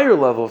this higher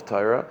level of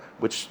Torah,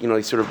 which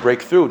you sort of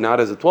break through,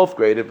 not as a 12th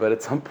grader, but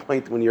at some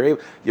point when you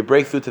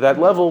break through to that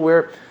level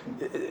where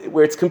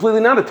it's completely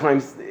not a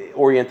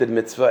time-oriented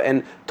mitzvah,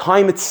 and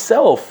time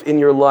itself in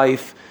your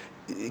life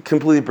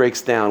completely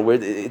breaks down, where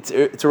it's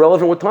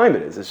irrelevant what time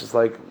it is. It's just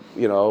like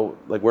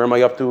where am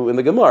I up to in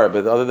the Gemara?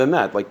 But other than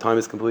that, like, time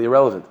is completely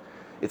irrelevant.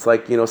 It's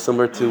like,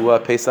 similar to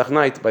Pesach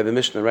night by the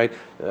Mishnah, right?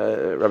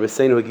 Rabbi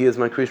Seinu Hagiyah is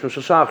my Kriyish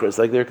Mishal Shachar. It's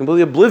like they're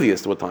completely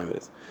oblivious to what time it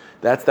is.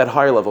 That's that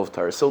higher level of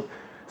Torah. So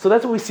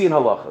that's what we see in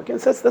Halacha. Again,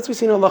 that's what we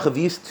see in Halacha.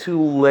 These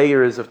 2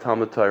 layers of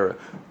Talmud Torah.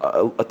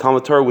 A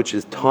Talmud Torah which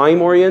is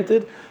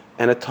time-oriented,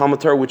 and a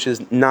Talmud Torah which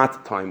is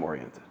not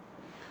time-oriented.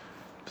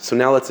 So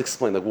now let's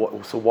explain.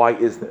 So why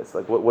is this?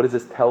 What does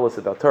this tell us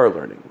about Torah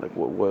learning?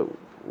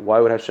 Why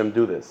would Hashem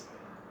do this?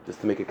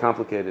 Just to make it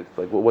complicated?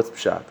 What's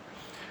pshat?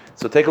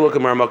 So take a look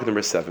at Marmuk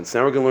number 7. So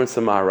now we're going to learn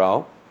some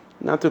Maharal.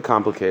 Not too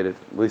complicated.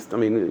 At least,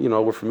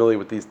 we're familiar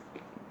with these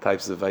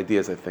types of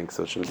ideas, I think,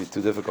 so it shouldn't be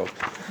too difficult.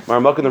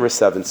 Maramaka number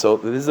 7. So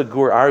this is a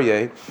Gur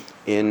Aryeh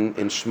in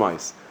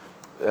Shmais.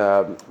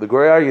 The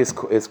Gur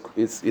Aryeh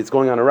is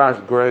going on a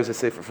Rashi. Gur Aryeh is a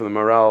sefer from the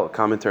Maral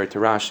commentary to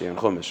Rashi on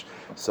Chumash.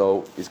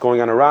 So he's going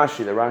on a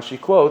Rashi. The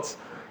Rashi quotes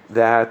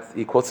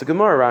the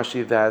Gemara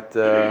Rashi that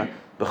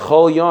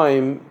B'chol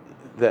Yom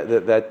that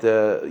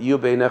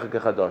Yubei Nechak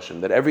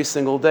Chadashim, that every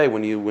single day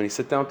when you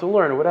sit down to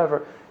learn or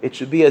whatever, it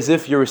should be as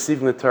if you're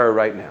receiving the Torah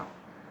right now.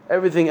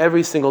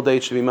 Every single day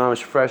it should be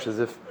mamish fresh, as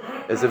if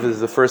this is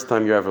the first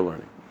time you're ever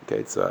learning.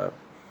 Okay,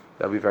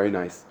 that'd be very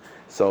nice.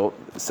 So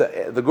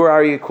the Gur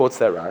Aryeh quotes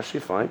that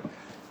Rashi, fine,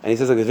 and he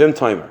says like Vim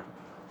Timer,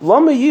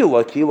 Lama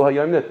Yila Kilo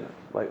Hayam Nitna.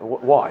 Like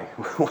why?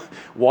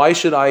 Why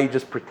should I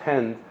just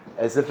pretend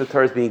as if the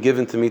Torah is being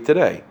given to me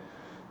today?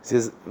 He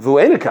says,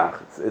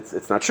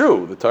 it's not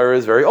true. The Torah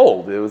is very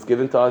old. It was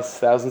given to us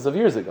thousands of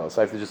years ago.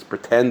 So I have to just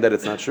pretend that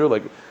it's not true.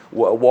 Like,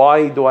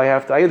 why do I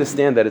have to? I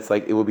understand that it's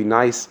like it would be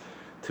nice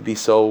to be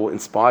so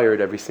inspired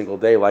every single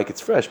day, like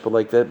it's fresh, but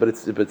like that. But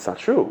it's not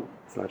true.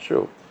 It's not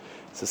true.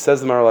 So it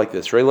says the Mara like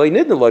this: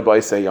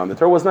 the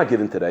Torah was not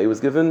given today. It was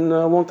given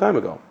a long time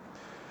ago.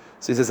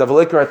 So he says, so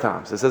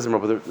it says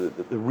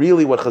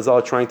really what Chazal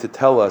are trying to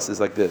tell us is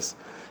like this: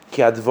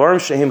 Ki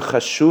advarim shehem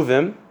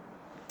chashuvim.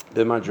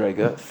 The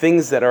madrega,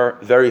 things that are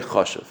very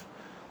chashuv.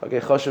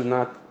 Okay, chashuv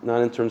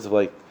not in terms of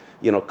like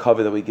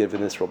cover that we give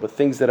in Israel, but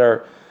things that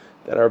are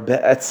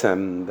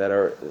be'etzem, that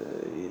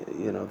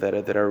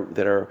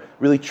are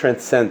really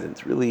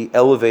transcendent, really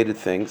elevated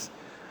things.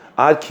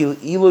 Ad kil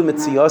ilu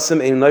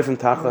mitziyasim ein noifim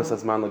tachlas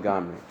azman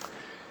lagamri.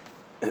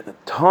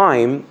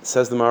 Time,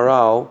 says the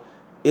Maral,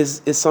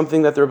 is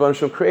something that the Rebbeinu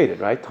Shalom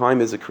created. Right?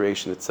 Time is a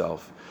creation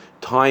itself.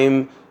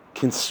 Time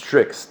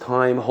constricts.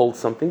 Time holds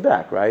something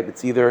back. Right?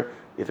 It's either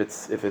if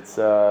it's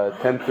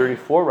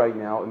 10:34 right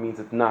now, it means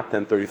it's not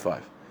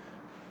 10:35.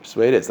 That's the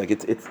way it is. Like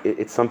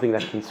it's something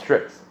that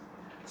constricts.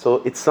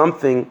 So it's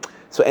something.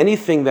 So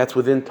anything that's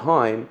within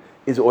time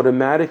is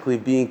automatically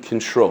being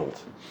controlled.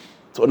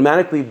 It's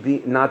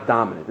automatically not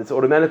dominant. It's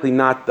automatically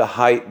not the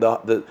height,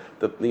 the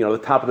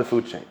top of the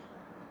food chain,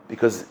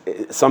 because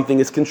something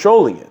is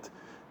controlling it.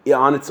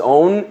 On its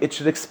own, it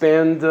should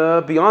expand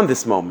beyond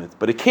this moment,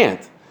 but it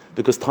can't,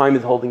 because time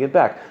is holding it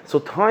back. So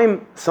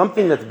time,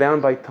 something that's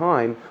bound by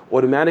time,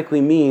 automatically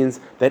means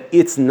that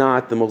it's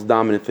not the most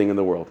dominant thing in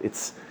the world.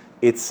 It's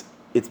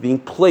being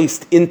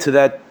placed into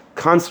that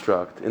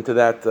construct, into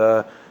that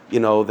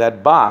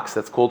that box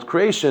that's called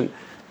creation.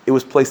 It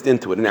was placed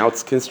into it, and now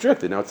it's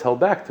constricted. Now it's held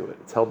back to it.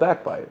 It's held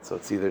back by it. So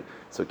it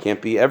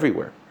can't be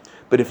everywhere.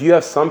 But if you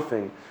have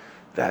something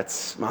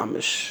that's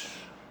mamish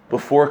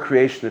before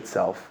creation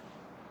itself,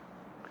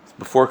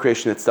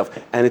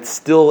 and it's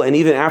still, and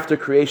even after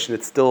creation,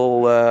 it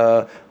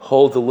still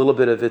holds a little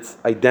bit of its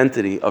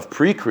identity of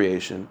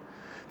pre-creation,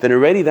 then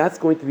already that's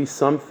going to be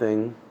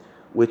something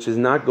which is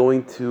not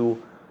going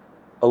to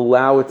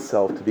allow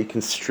itself to be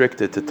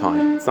constricted to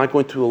time. It's not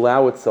going to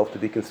allow itself to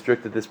be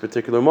constricted to this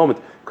particular moment,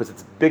 because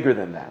it's bigger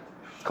than that.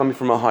 It's coming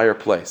from a higher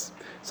place.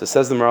 So it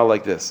says the Maral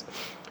like this: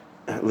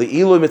 things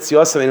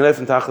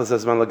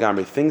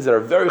that are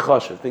very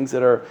chashuv, things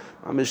that are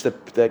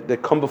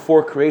that come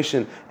before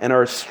creation and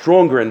are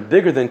stronger and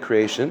bigger than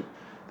creation,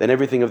 than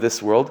everything of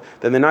this world,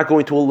 then they're not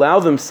going to allow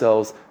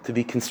themselves to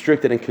be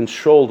constricted and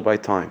controlled by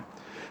time.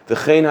 The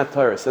V'chein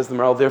ha-Torah, says the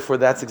Maral, therefore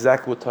that's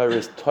exactly what Torah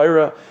is.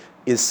 Torah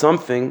is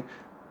something,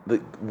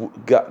 the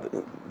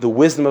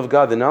wisdom of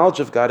God, the knowledge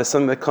of God is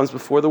something that comes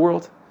before the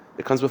world.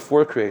 It comes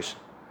before creation.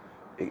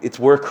 It's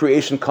where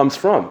creation comes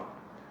from.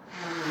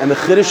 And the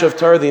chiddush of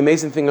Torah, the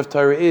amazing thing of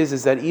Torah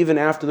is that even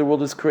after the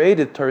world is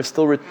created, Torah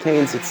still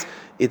retains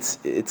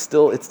it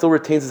still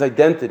retains its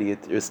identity.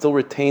 It still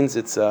retains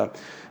its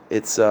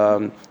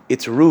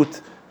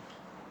root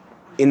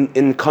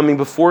in coming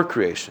before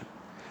creation.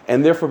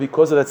 And therefore,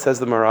 because of that, says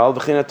the Maral,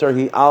 v'chein Torah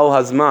hi al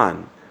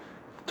hazman.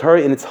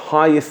 Torah in its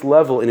highest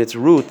level, in its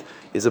root,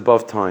 is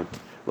above time.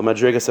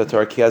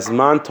 L'madrega ki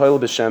hazman toil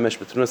b'shemesh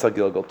b'tunas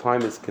ha'gilgal.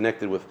 Time is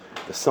connected with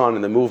the sun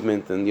and the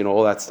movement and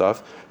all that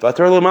stuff.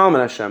 V'atorah l'mal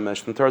min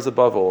hashemesh. The Torah is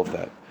above all of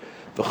that.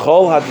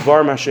 V'chol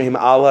hadvar mashehim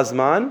al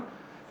hazman,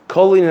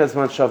 kol in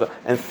hazman shava.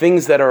 And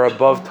things that are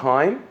above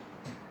time,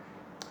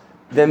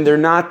 then they're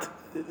not.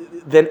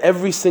 Then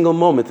every single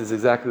moment is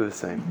exactly the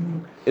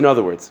same. In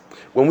other words,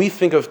 when we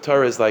think of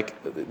Torah as like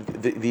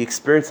the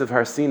experience of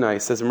Har Sinai,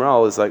 says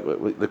Maral, is like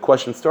the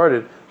question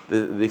started.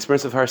 The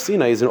experience of Har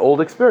Sinai is an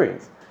old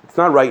experience. It's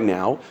not right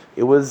now.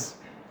 It was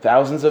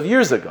thousands of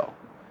years ago.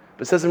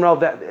 But says Maral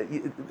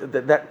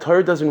that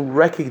Torah doesn't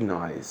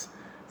recognize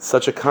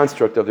such a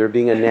construct of there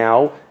being a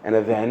now and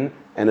a then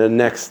and a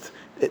next.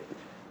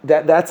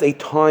 That's a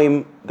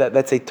time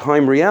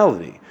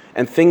reality,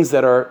 and things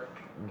that are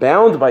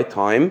bound by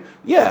time,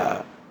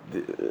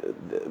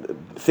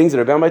 things that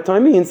are bound by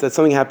time means that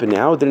something happened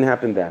now, it didn't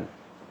happen then.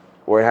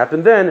 Or it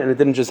happened then, and it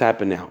didn't just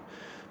happen now.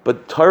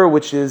 But Torah,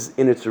 which is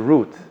in its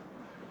root,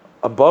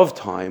 above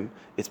time,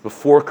 it's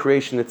before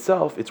creation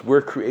itself, it's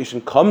where creation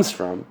comes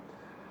from.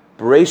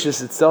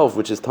 Bereshis itself,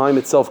 which is time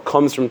itself,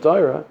 comes from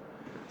Torah.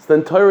 So So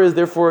then Torah is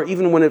therefore,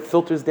 even when it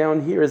filters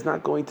down here, is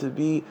not going to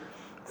be,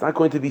 it's not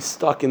going to be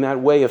stuck in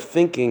that way of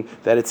thinking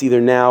that it's either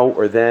now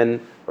or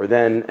then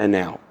and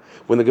now.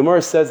 When the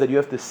Gemara says that you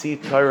have to see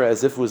Torah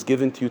as if it was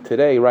given to you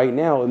today, right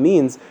now, it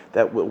means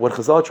that what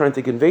Chazal are trying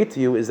to convey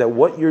to you is that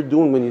what you're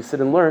doing when you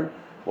sit and learn,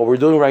 what we're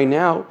doing right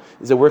now,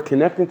 is that we're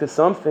connecting to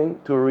something,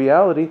 to a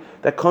reality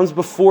that comes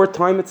before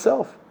time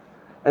itself.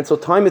 And so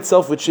time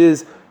itself, which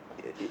is,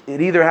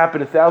 it either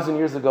happened 1,000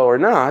 years ago or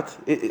not,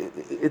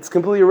 it's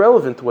completely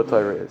irrelevant to what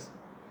Torah is.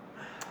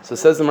 So it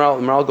says the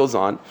Maharal goes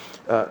on.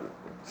 Yeah.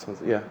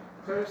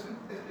 If Torah is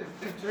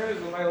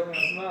the Layla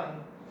Nazman,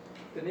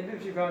 then even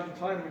if you found the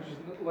time, which is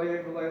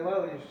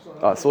Layla, you should still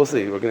have So we'll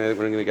see. We're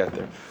gonna get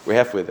there. We're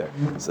halfway there.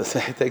 So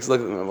it takes a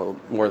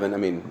look more than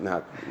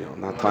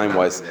not time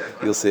wise.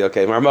 You'll see.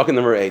 Okay, Marmukah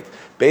number 8.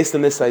 Based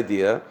on this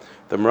idea,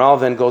 the Maharal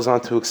then goes on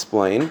to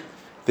explain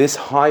this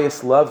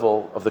highest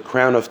level of the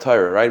crown of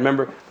Torah, right?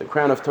 Remember, the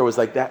crown of Torah was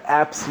like that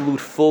absolute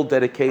full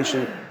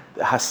dedication,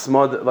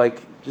 hasmad,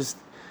 like just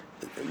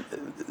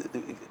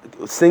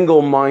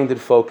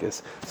single-minded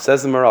focus.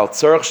 Says the Maharal,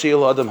 tzarech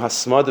she'il adam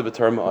hasmad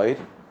b'Torah ma'od.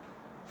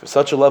 For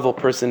such a level,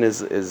 person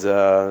is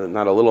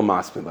not a little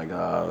masmid, like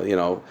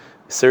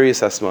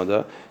serious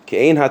hasmada.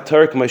 Ke'ein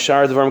haTorah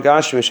k'mashar dvarim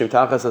gashmi mishem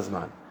tachas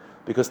hazman.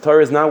 Because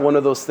Torah is not one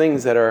of those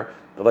things that are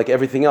like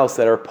everything else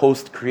that are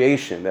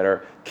post-creation, that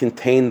are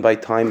contained by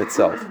time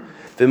itself.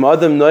 And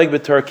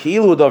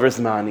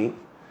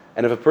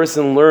if a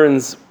person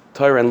learns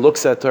Torah and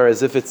looks at Torah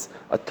as if it's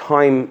a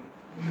time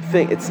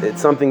thing,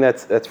 it's something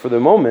that's for the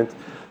moment,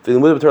 that's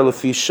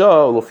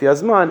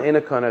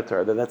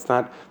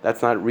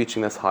not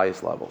reaching this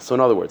highest level. So in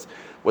other words,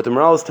 what the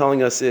Maharal is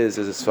telling us is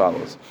as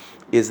follows,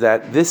 is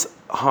that this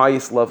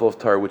highest level of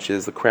Torah, which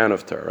is the crown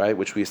of Torah, right,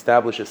 which we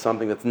establish as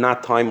something that's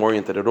not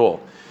time-oriented at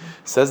all,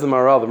 says the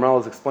Maharal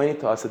is explaining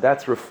to us that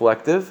that's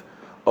reflective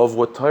of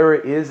what Torah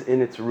is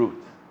in its root.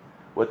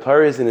 What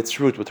Torah is in its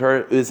root, what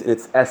Torah is in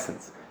its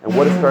essence. And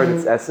what is Torah in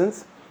its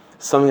essence?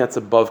 Something that's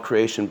above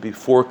creation,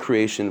 before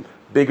creation,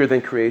 bigger than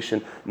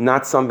creation,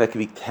 not something that can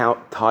be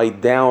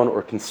tied down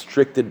or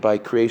constricted by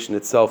creation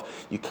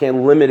itself. You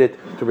can't limit it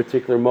to a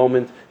particular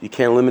moment. You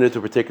can't limit it to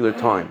a particular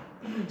time.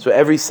 So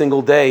every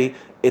single day,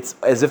 it's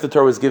as if the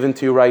Torah was given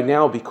to you right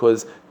now,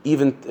 because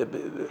even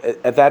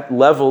at that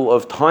level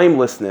of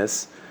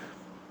timelessness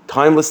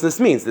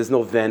means there's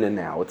no then and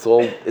now. It's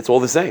all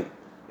the same.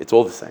 It's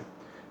all the same.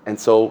 And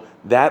so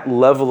that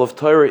level of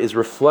Torah is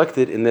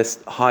reflected in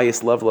this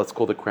highest level that's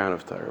called the crown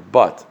of Torah.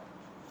 But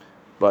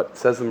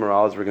says the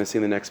Maharal, as we're going to see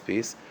in the next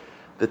piece,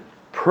 the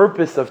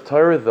purpose of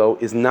Torah, though,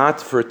 is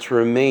not for it to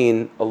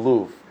remain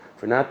aloof,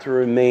 for not to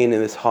remain in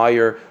this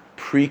higher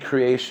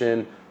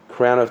pre-creation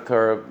crown of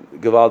Torah,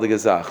 Gewaldig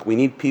Gezach. We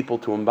need people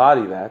to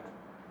embody that.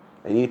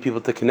 And you need people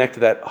to connect to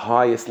that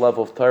highest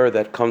level of Torah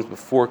that comes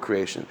before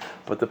creation.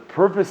 But the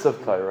purpose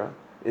of Torah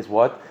is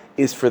what?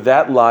 Is for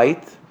that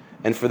light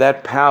and for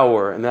that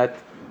power and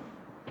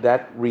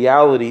that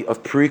reality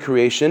of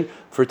pre-creation,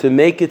 for it to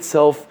make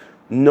itself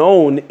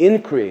known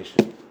in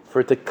creation, for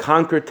it to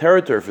conquer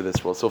territory for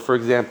this world. So for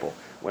example,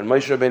 when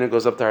Moshe Rabbeinu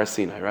goes up to Har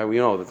Sinai, right? We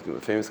know that the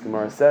famous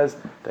Gemara says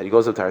that he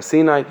goes up to Har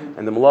Sinai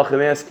and the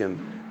Malachim ask him,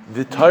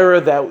 the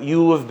Torah that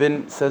you have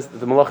been, says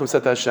the Malachim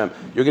said to Hashem,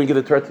 you're going to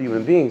give the Torah to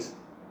human beings,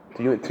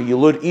 to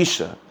Yilud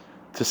Isha,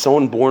 to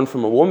someone born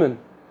from a woman,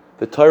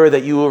 the Torah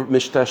that you were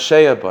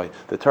mishtashea by,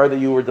 the Torah that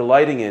you were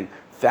delighting in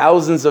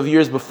thousands of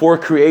years before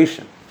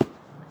creation.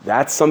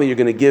 That's something you're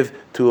going to give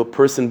to a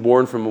person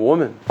born from a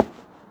woman.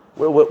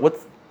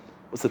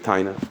 What's the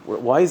taina?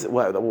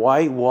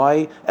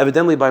 Why?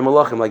 Evidently by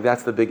Malachim, like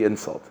that's the big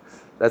insult.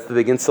 That's the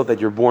big insult that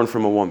you're born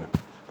from a woman.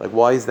 Like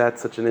why is that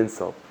such an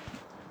insult?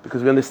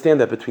 Because we understand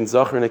that between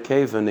Zachar and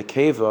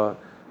Nekeva,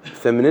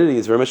 femininity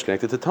is very much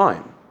connected to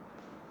time.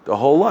 The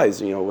whole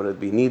lives, whether it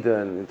be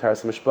Nida and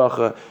Taras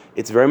Mishpacha,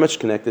 it's very much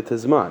connected to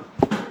Zman.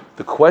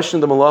 The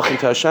question of the Malachim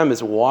to Hashem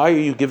is, why are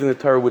you giving the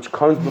Torah which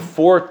comes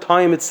before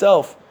time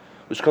itself,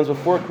 which comes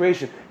before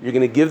creation? You're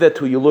going to give that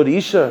to a Yilud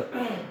Isha?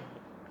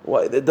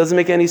 Why? It doesn't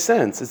make any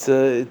sense.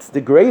 It's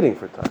degrading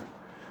for Torah.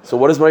 So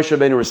what does Moshe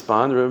Rabbeinu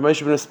respond?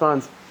 Moshe Rabbeinu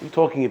responds, what are you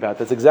talking about?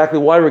 That's exactly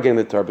why we're getting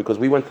the Torah, because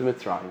we went to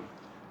Mitzrayim.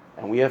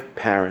 And we have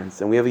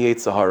parents, and we have the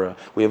Yetzer Hara.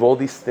 We have all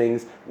these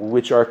things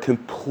which are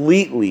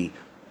completely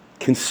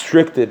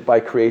constricted by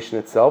creation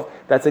itself.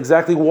 That's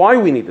exactly why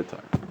we need the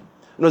Torah.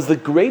 Because the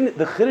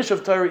Chiddush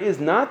of Torah is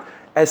not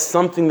as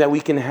something that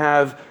we can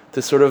have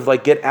to sort of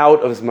like get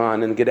out of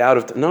Zman and get out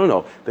of...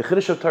 No. The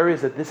Chiddush of Torah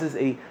is that this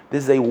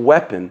is a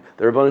weapon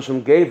that Rabban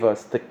Shem gave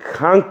us to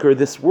conquer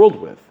this world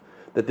with.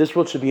 That this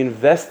world should be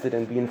invested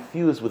and be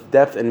infused with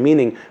depth and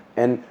meaning,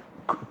 and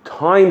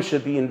time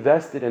should be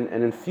invested and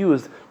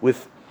infused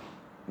with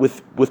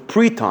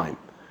pre-time.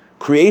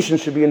 Creation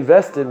should be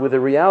invested with a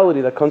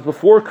reality that comes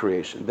before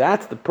creation.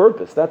 That's the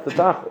purpose. That's the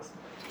tachlis.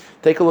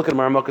 Take a look at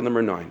Marmukah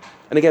number 9.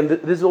 And again,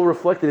 this is all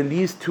reflected in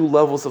these two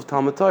levels of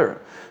Talmud Torah.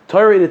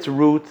 Torah in its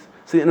root,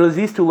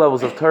 these two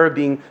levels of Torah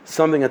being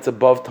something that's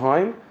above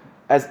time,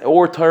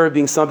 or Torah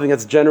being something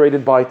that's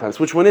generated by time. So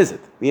which one is it?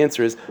 The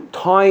answer is,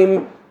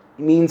 time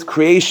means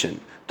creation.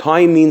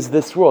 Time means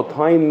this world.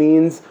 Time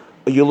means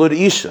a Yulud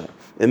Isha.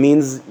 It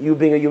means you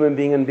being a human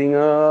being and being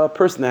a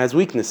person that has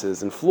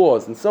weaknesses and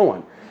flaws and so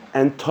on.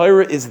 And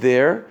Torah is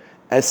there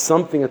as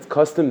something that's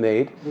custom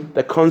made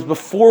that comes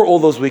before all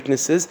those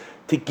weaknesses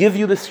to give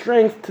you the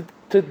strength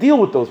to deal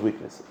with those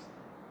weaknesses.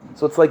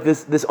 So it's like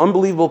this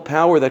unbelievable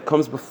power that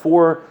comes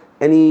before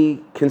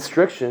any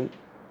constriction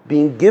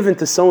being given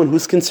to someone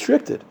who's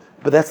constricted.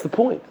 But that's the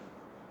point,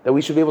 that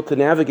we should be able to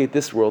navigate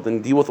this world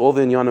and deal with all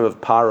the inyanim of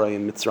Parai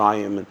and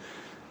Mitzrayim, and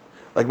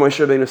like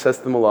Moshe Rabbeinu says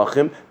to the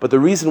Malachim. But the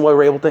reason why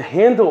we're able to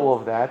handle all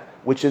of that,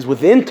 which is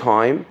within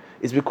time,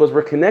 is because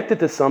we're connected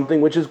to something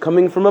which is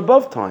coming from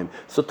above time.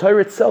 So Torah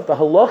itself, the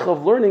halacha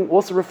of learning,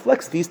 also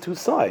reflects these two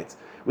sides,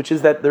 which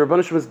is that the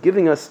Rebbeinu Shalom is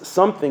giving us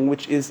something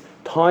which is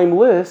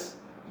timeless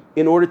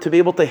in order to be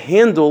able to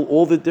handle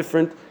all the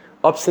different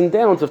ups and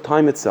downs of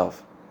time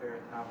itself.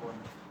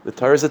 The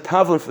Torah is a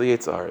tavlin for the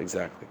Yetzer Hara,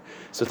 exactly.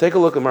 So take a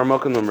look at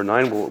Marmukah number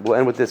 9. We'll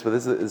end with this, but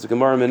this is a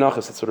Gemara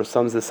Menachos that sort of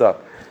sums this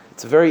up.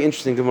 It's a very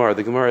interesting Gemara.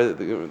 The Gemara,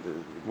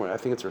 I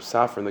think it's Rav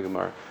Safra in the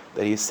Gemara,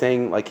 that he's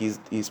saying like he's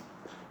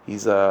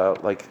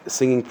like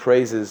singing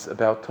praises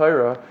about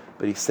Torah,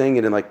 but he's saying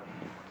it in like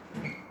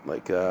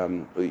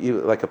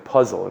a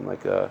puzzle and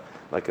like a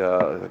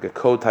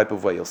code type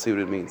of way. You'll see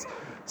what it means.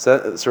 So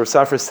Rav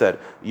Safra said,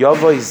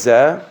 Yavoy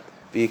zeh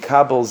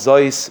v'yikabel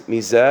zois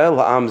mizeh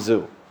la'am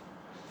zu.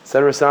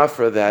 Said Rav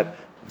Safra that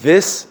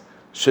this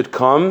should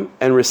come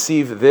and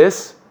receive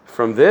this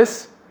from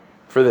this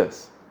for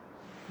this.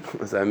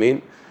 What does that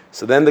mean?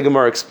 So then the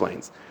Gemara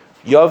explains.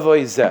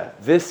 Yavoy zeh,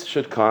 this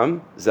should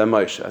come, zeh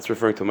Moshe. That's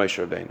referring to Moshe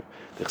Rabbeinu.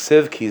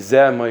 D'chsev ki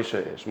zeh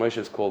Moshe ish. Moshe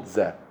is called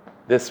zeh,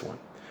 this one.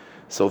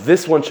 So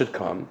this one should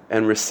come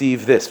and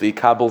receive this,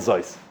 v'yikabel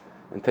zois,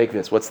 and take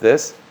this. What's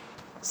this?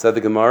 Said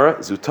the Gemara,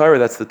 Zutara,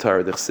 that's the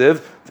Torah.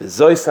 D'chsev,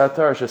 v'zois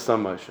ha'Torah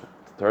shesam Moshe.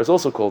 The Torah is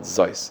also called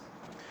zois.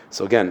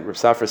 So again, Rav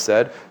Safra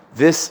said,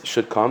 this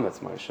should come, that's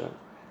Moshe,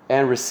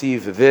 and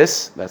receive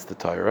this, that's the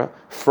Torah,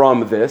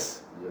 from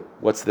this.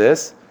 What's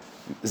this?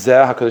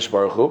 Zeh HaKadosh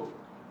Baruch Hu.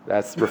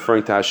 That's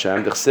referring to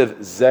Hashem. D'chsev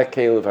zeh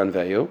kelev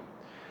anveyu.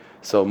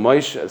 So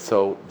Moshe,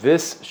 so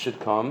this should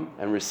come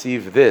and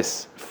receive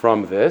this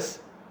from this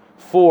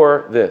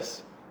for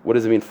this. What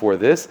does it mean for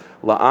this?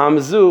 La'am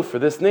zu, for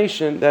this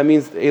nation, that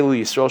means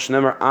Elu Yisrael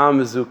Shnemer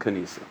Am zu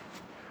Kanisa.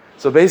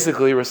 So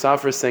basically, Rav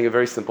Safra is saying a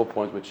very simple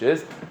point, which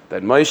is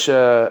that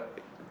Moshe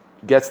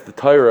gets the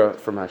Torah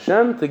from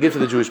Hashem to give to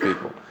the Jewish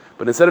people.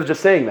 But instead of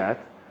just saying that,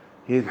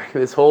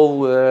 this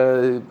whole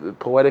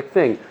poetic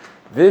thing,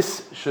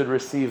 this should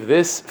receive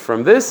this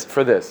from this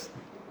for this.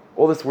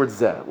 All this word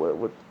zeh.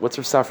 What's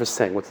Rav Safra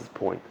saying? What's his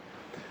point?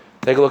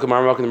 Take a look at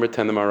Marmukah number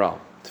 10, the Maral.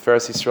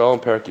 Tiferes Yisrael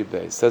and Perak Yud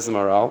Beis. Says the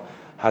Maral,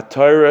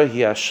 HaTorah hi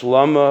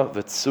hashlama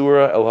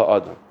v'tzura el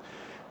ha'adam.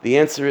 The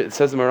answer, it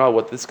says in Maral,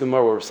 what this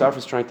Gemara, what Rav Safra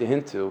is trying to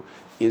hint to,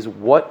 is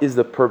what is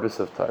the purpose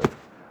of Torah?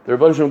 The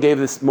Rebbeinu Shalom gave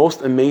this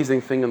most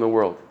amazing thing in the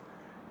world.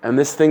 And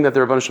this thing that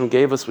the Rebbeinu Shalom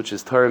gave us, which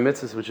is Torah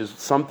mitzvahs, which is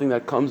something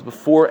that comes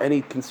before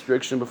any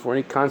constriction, before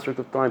any construct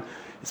of time,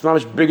 it's not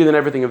much bigger than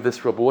everything of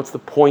this world. But what's the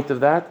point of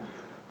that?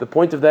 The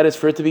point of that is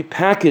for it to be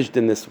packaged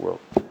in this world.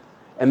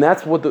 And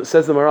that's what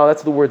says the Maral,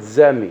 that's what the word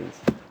zeh means.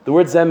 The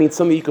word zeh means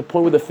something you could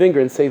point with a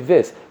finger and say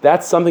this.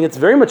 That's something that's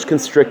very much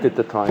constricted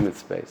to time and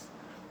space.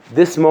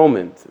 This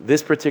moment,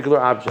 this particular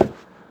object.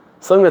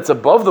 Something that's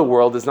above the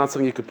world is not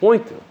something you could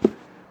point to.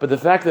 But the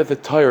fact that the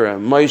Torah,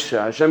 Moshe,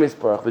 Hashem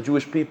Yisparach, the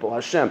Jewish people,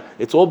 Hashem,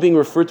 it's all being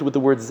referred to with the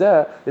word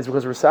zeh is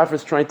because Rav Safra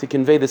is trying to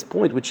convey this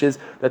point, which is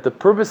that the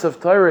purpose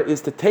of Torah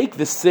is to take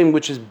this thing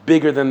which is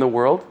bigger than the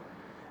world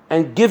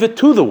and give it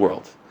to the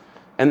world.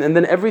 And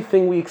then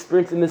everything we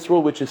experience in this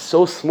world, which is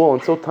so small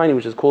and so tiny,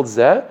 which is called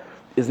zeh,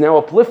 is now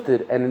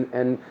uplifted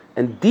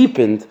and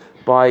deepened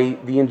by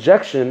the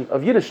injection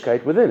of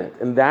Yiddishkeit within it.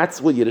 And that's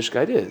what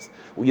Yiddishkeit is.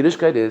 What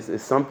Yiddishkeit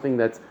is something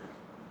that's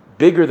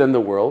bigger than the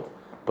world,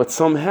 but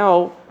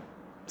somehow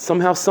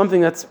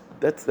something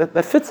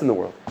that fits in the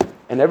world.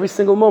 And every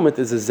single moment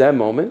is a zeh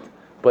moment,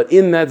 but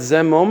in that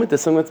zeh moment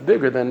there's something that's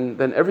bigger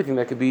than everything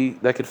that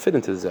could fit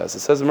into the zeh. So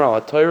it says in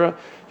Maral, Torah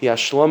hi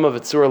hashlama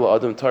v'tzura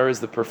la'adam. Torah is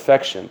the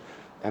perfection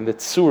and the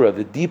tzura,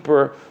 the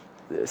deeper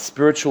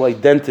spiritual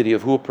identity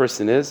of who a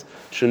person is,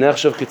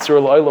 shenechshav kitzur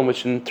la'olam,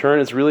 which in turn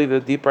is really the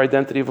deeper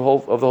identity of the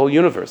whole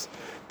universe.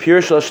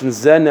 Pirush lashon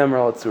zeh nemer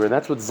al tzura.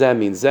 That's what zeh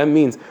means. Zeh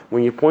means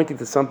when you're pointing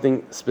to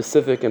something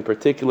specific and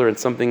particular and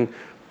something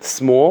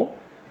small,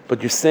 but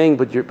there's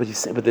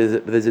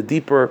a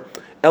deeper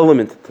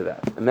element to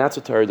that, and that's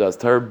what Torah does.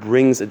 Torah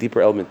brings a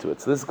deeper element to it.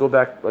 So let's go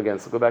back to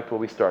what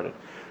we started.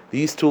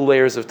 These two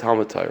layers of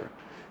Talmud Torah.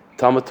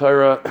 Talmud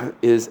Torah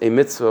is a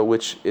mitzvah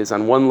which is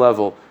on one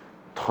level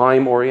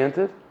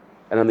time-oriented,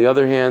 and on the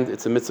other hand,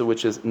 it's a mitzvah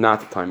which is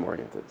not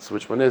time-oriented. So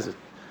which one is it?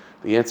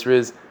 The answer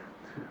is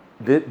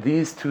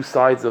these two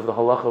sides of the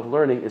halacha of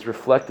learning is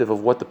reflective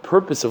of what the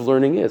purpose of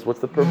learning is. What's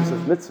the purpose of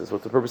mitzvahs?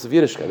 What's the purpose of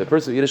Yiddishkeit? The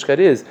purpose of Yiddishkeit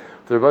is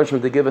for the Rebbeinu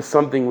Shalom to give us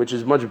something which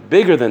is much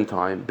bigger than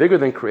time, bigger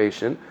than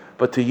creation,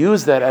 but to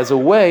use that as a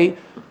way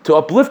to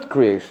uplift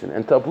creation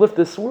and to uplift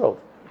this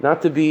world.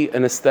 not to be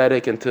an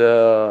aesthetic and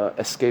to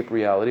escape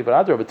reality, but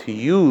rather to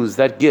use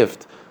that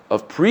gift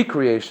of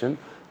pre-creation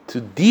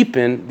to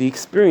deepen the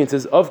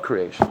experiences of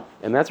creation.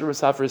 And that's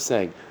what Rav is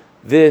saying.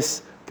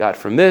 This got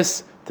from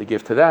this to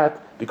give to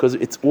that, because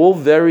it's all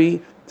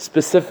very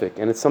specific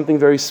and it's something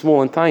very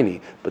small and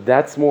tiny. But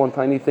that small and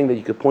tiny thing that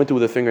you could point to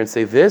with a finger and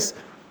say this,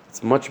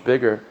 it's much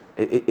bigger.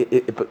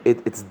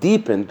 It's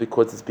deepened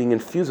because it's being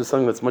infused with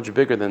something that's much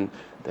bigger than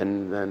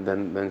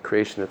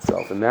creation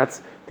itself. And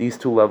that's these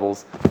two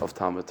levels of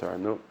Talmud Torah.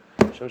 No,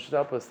 Hashem should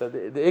help us. That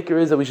the ikar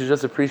is that we should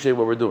just appreciate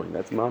what we're doing.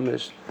 That's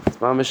mamish. It's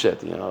mamish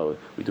it.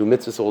 We do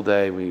mitzvahs all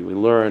day. We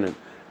learn, and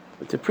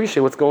to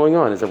appreciate what's going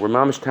on is that we're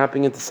mamish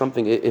tapping into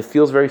something. It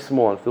feels very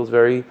small. It feels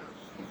very,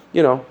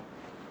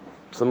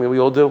 something that we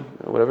all do.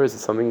 Whatever it is,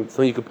 it's something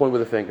you could point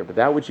with a finger. But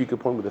that which you could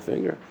point with a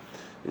finger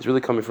is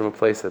really coming from a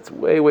place that's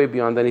way, way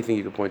beyond anything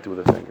you could point to with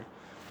a finger.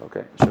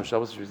 Okay, Hashem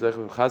Shabbos,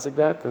 chazik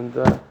that, and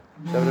have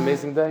an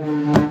amazing day.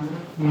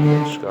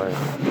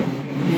 Shkaya.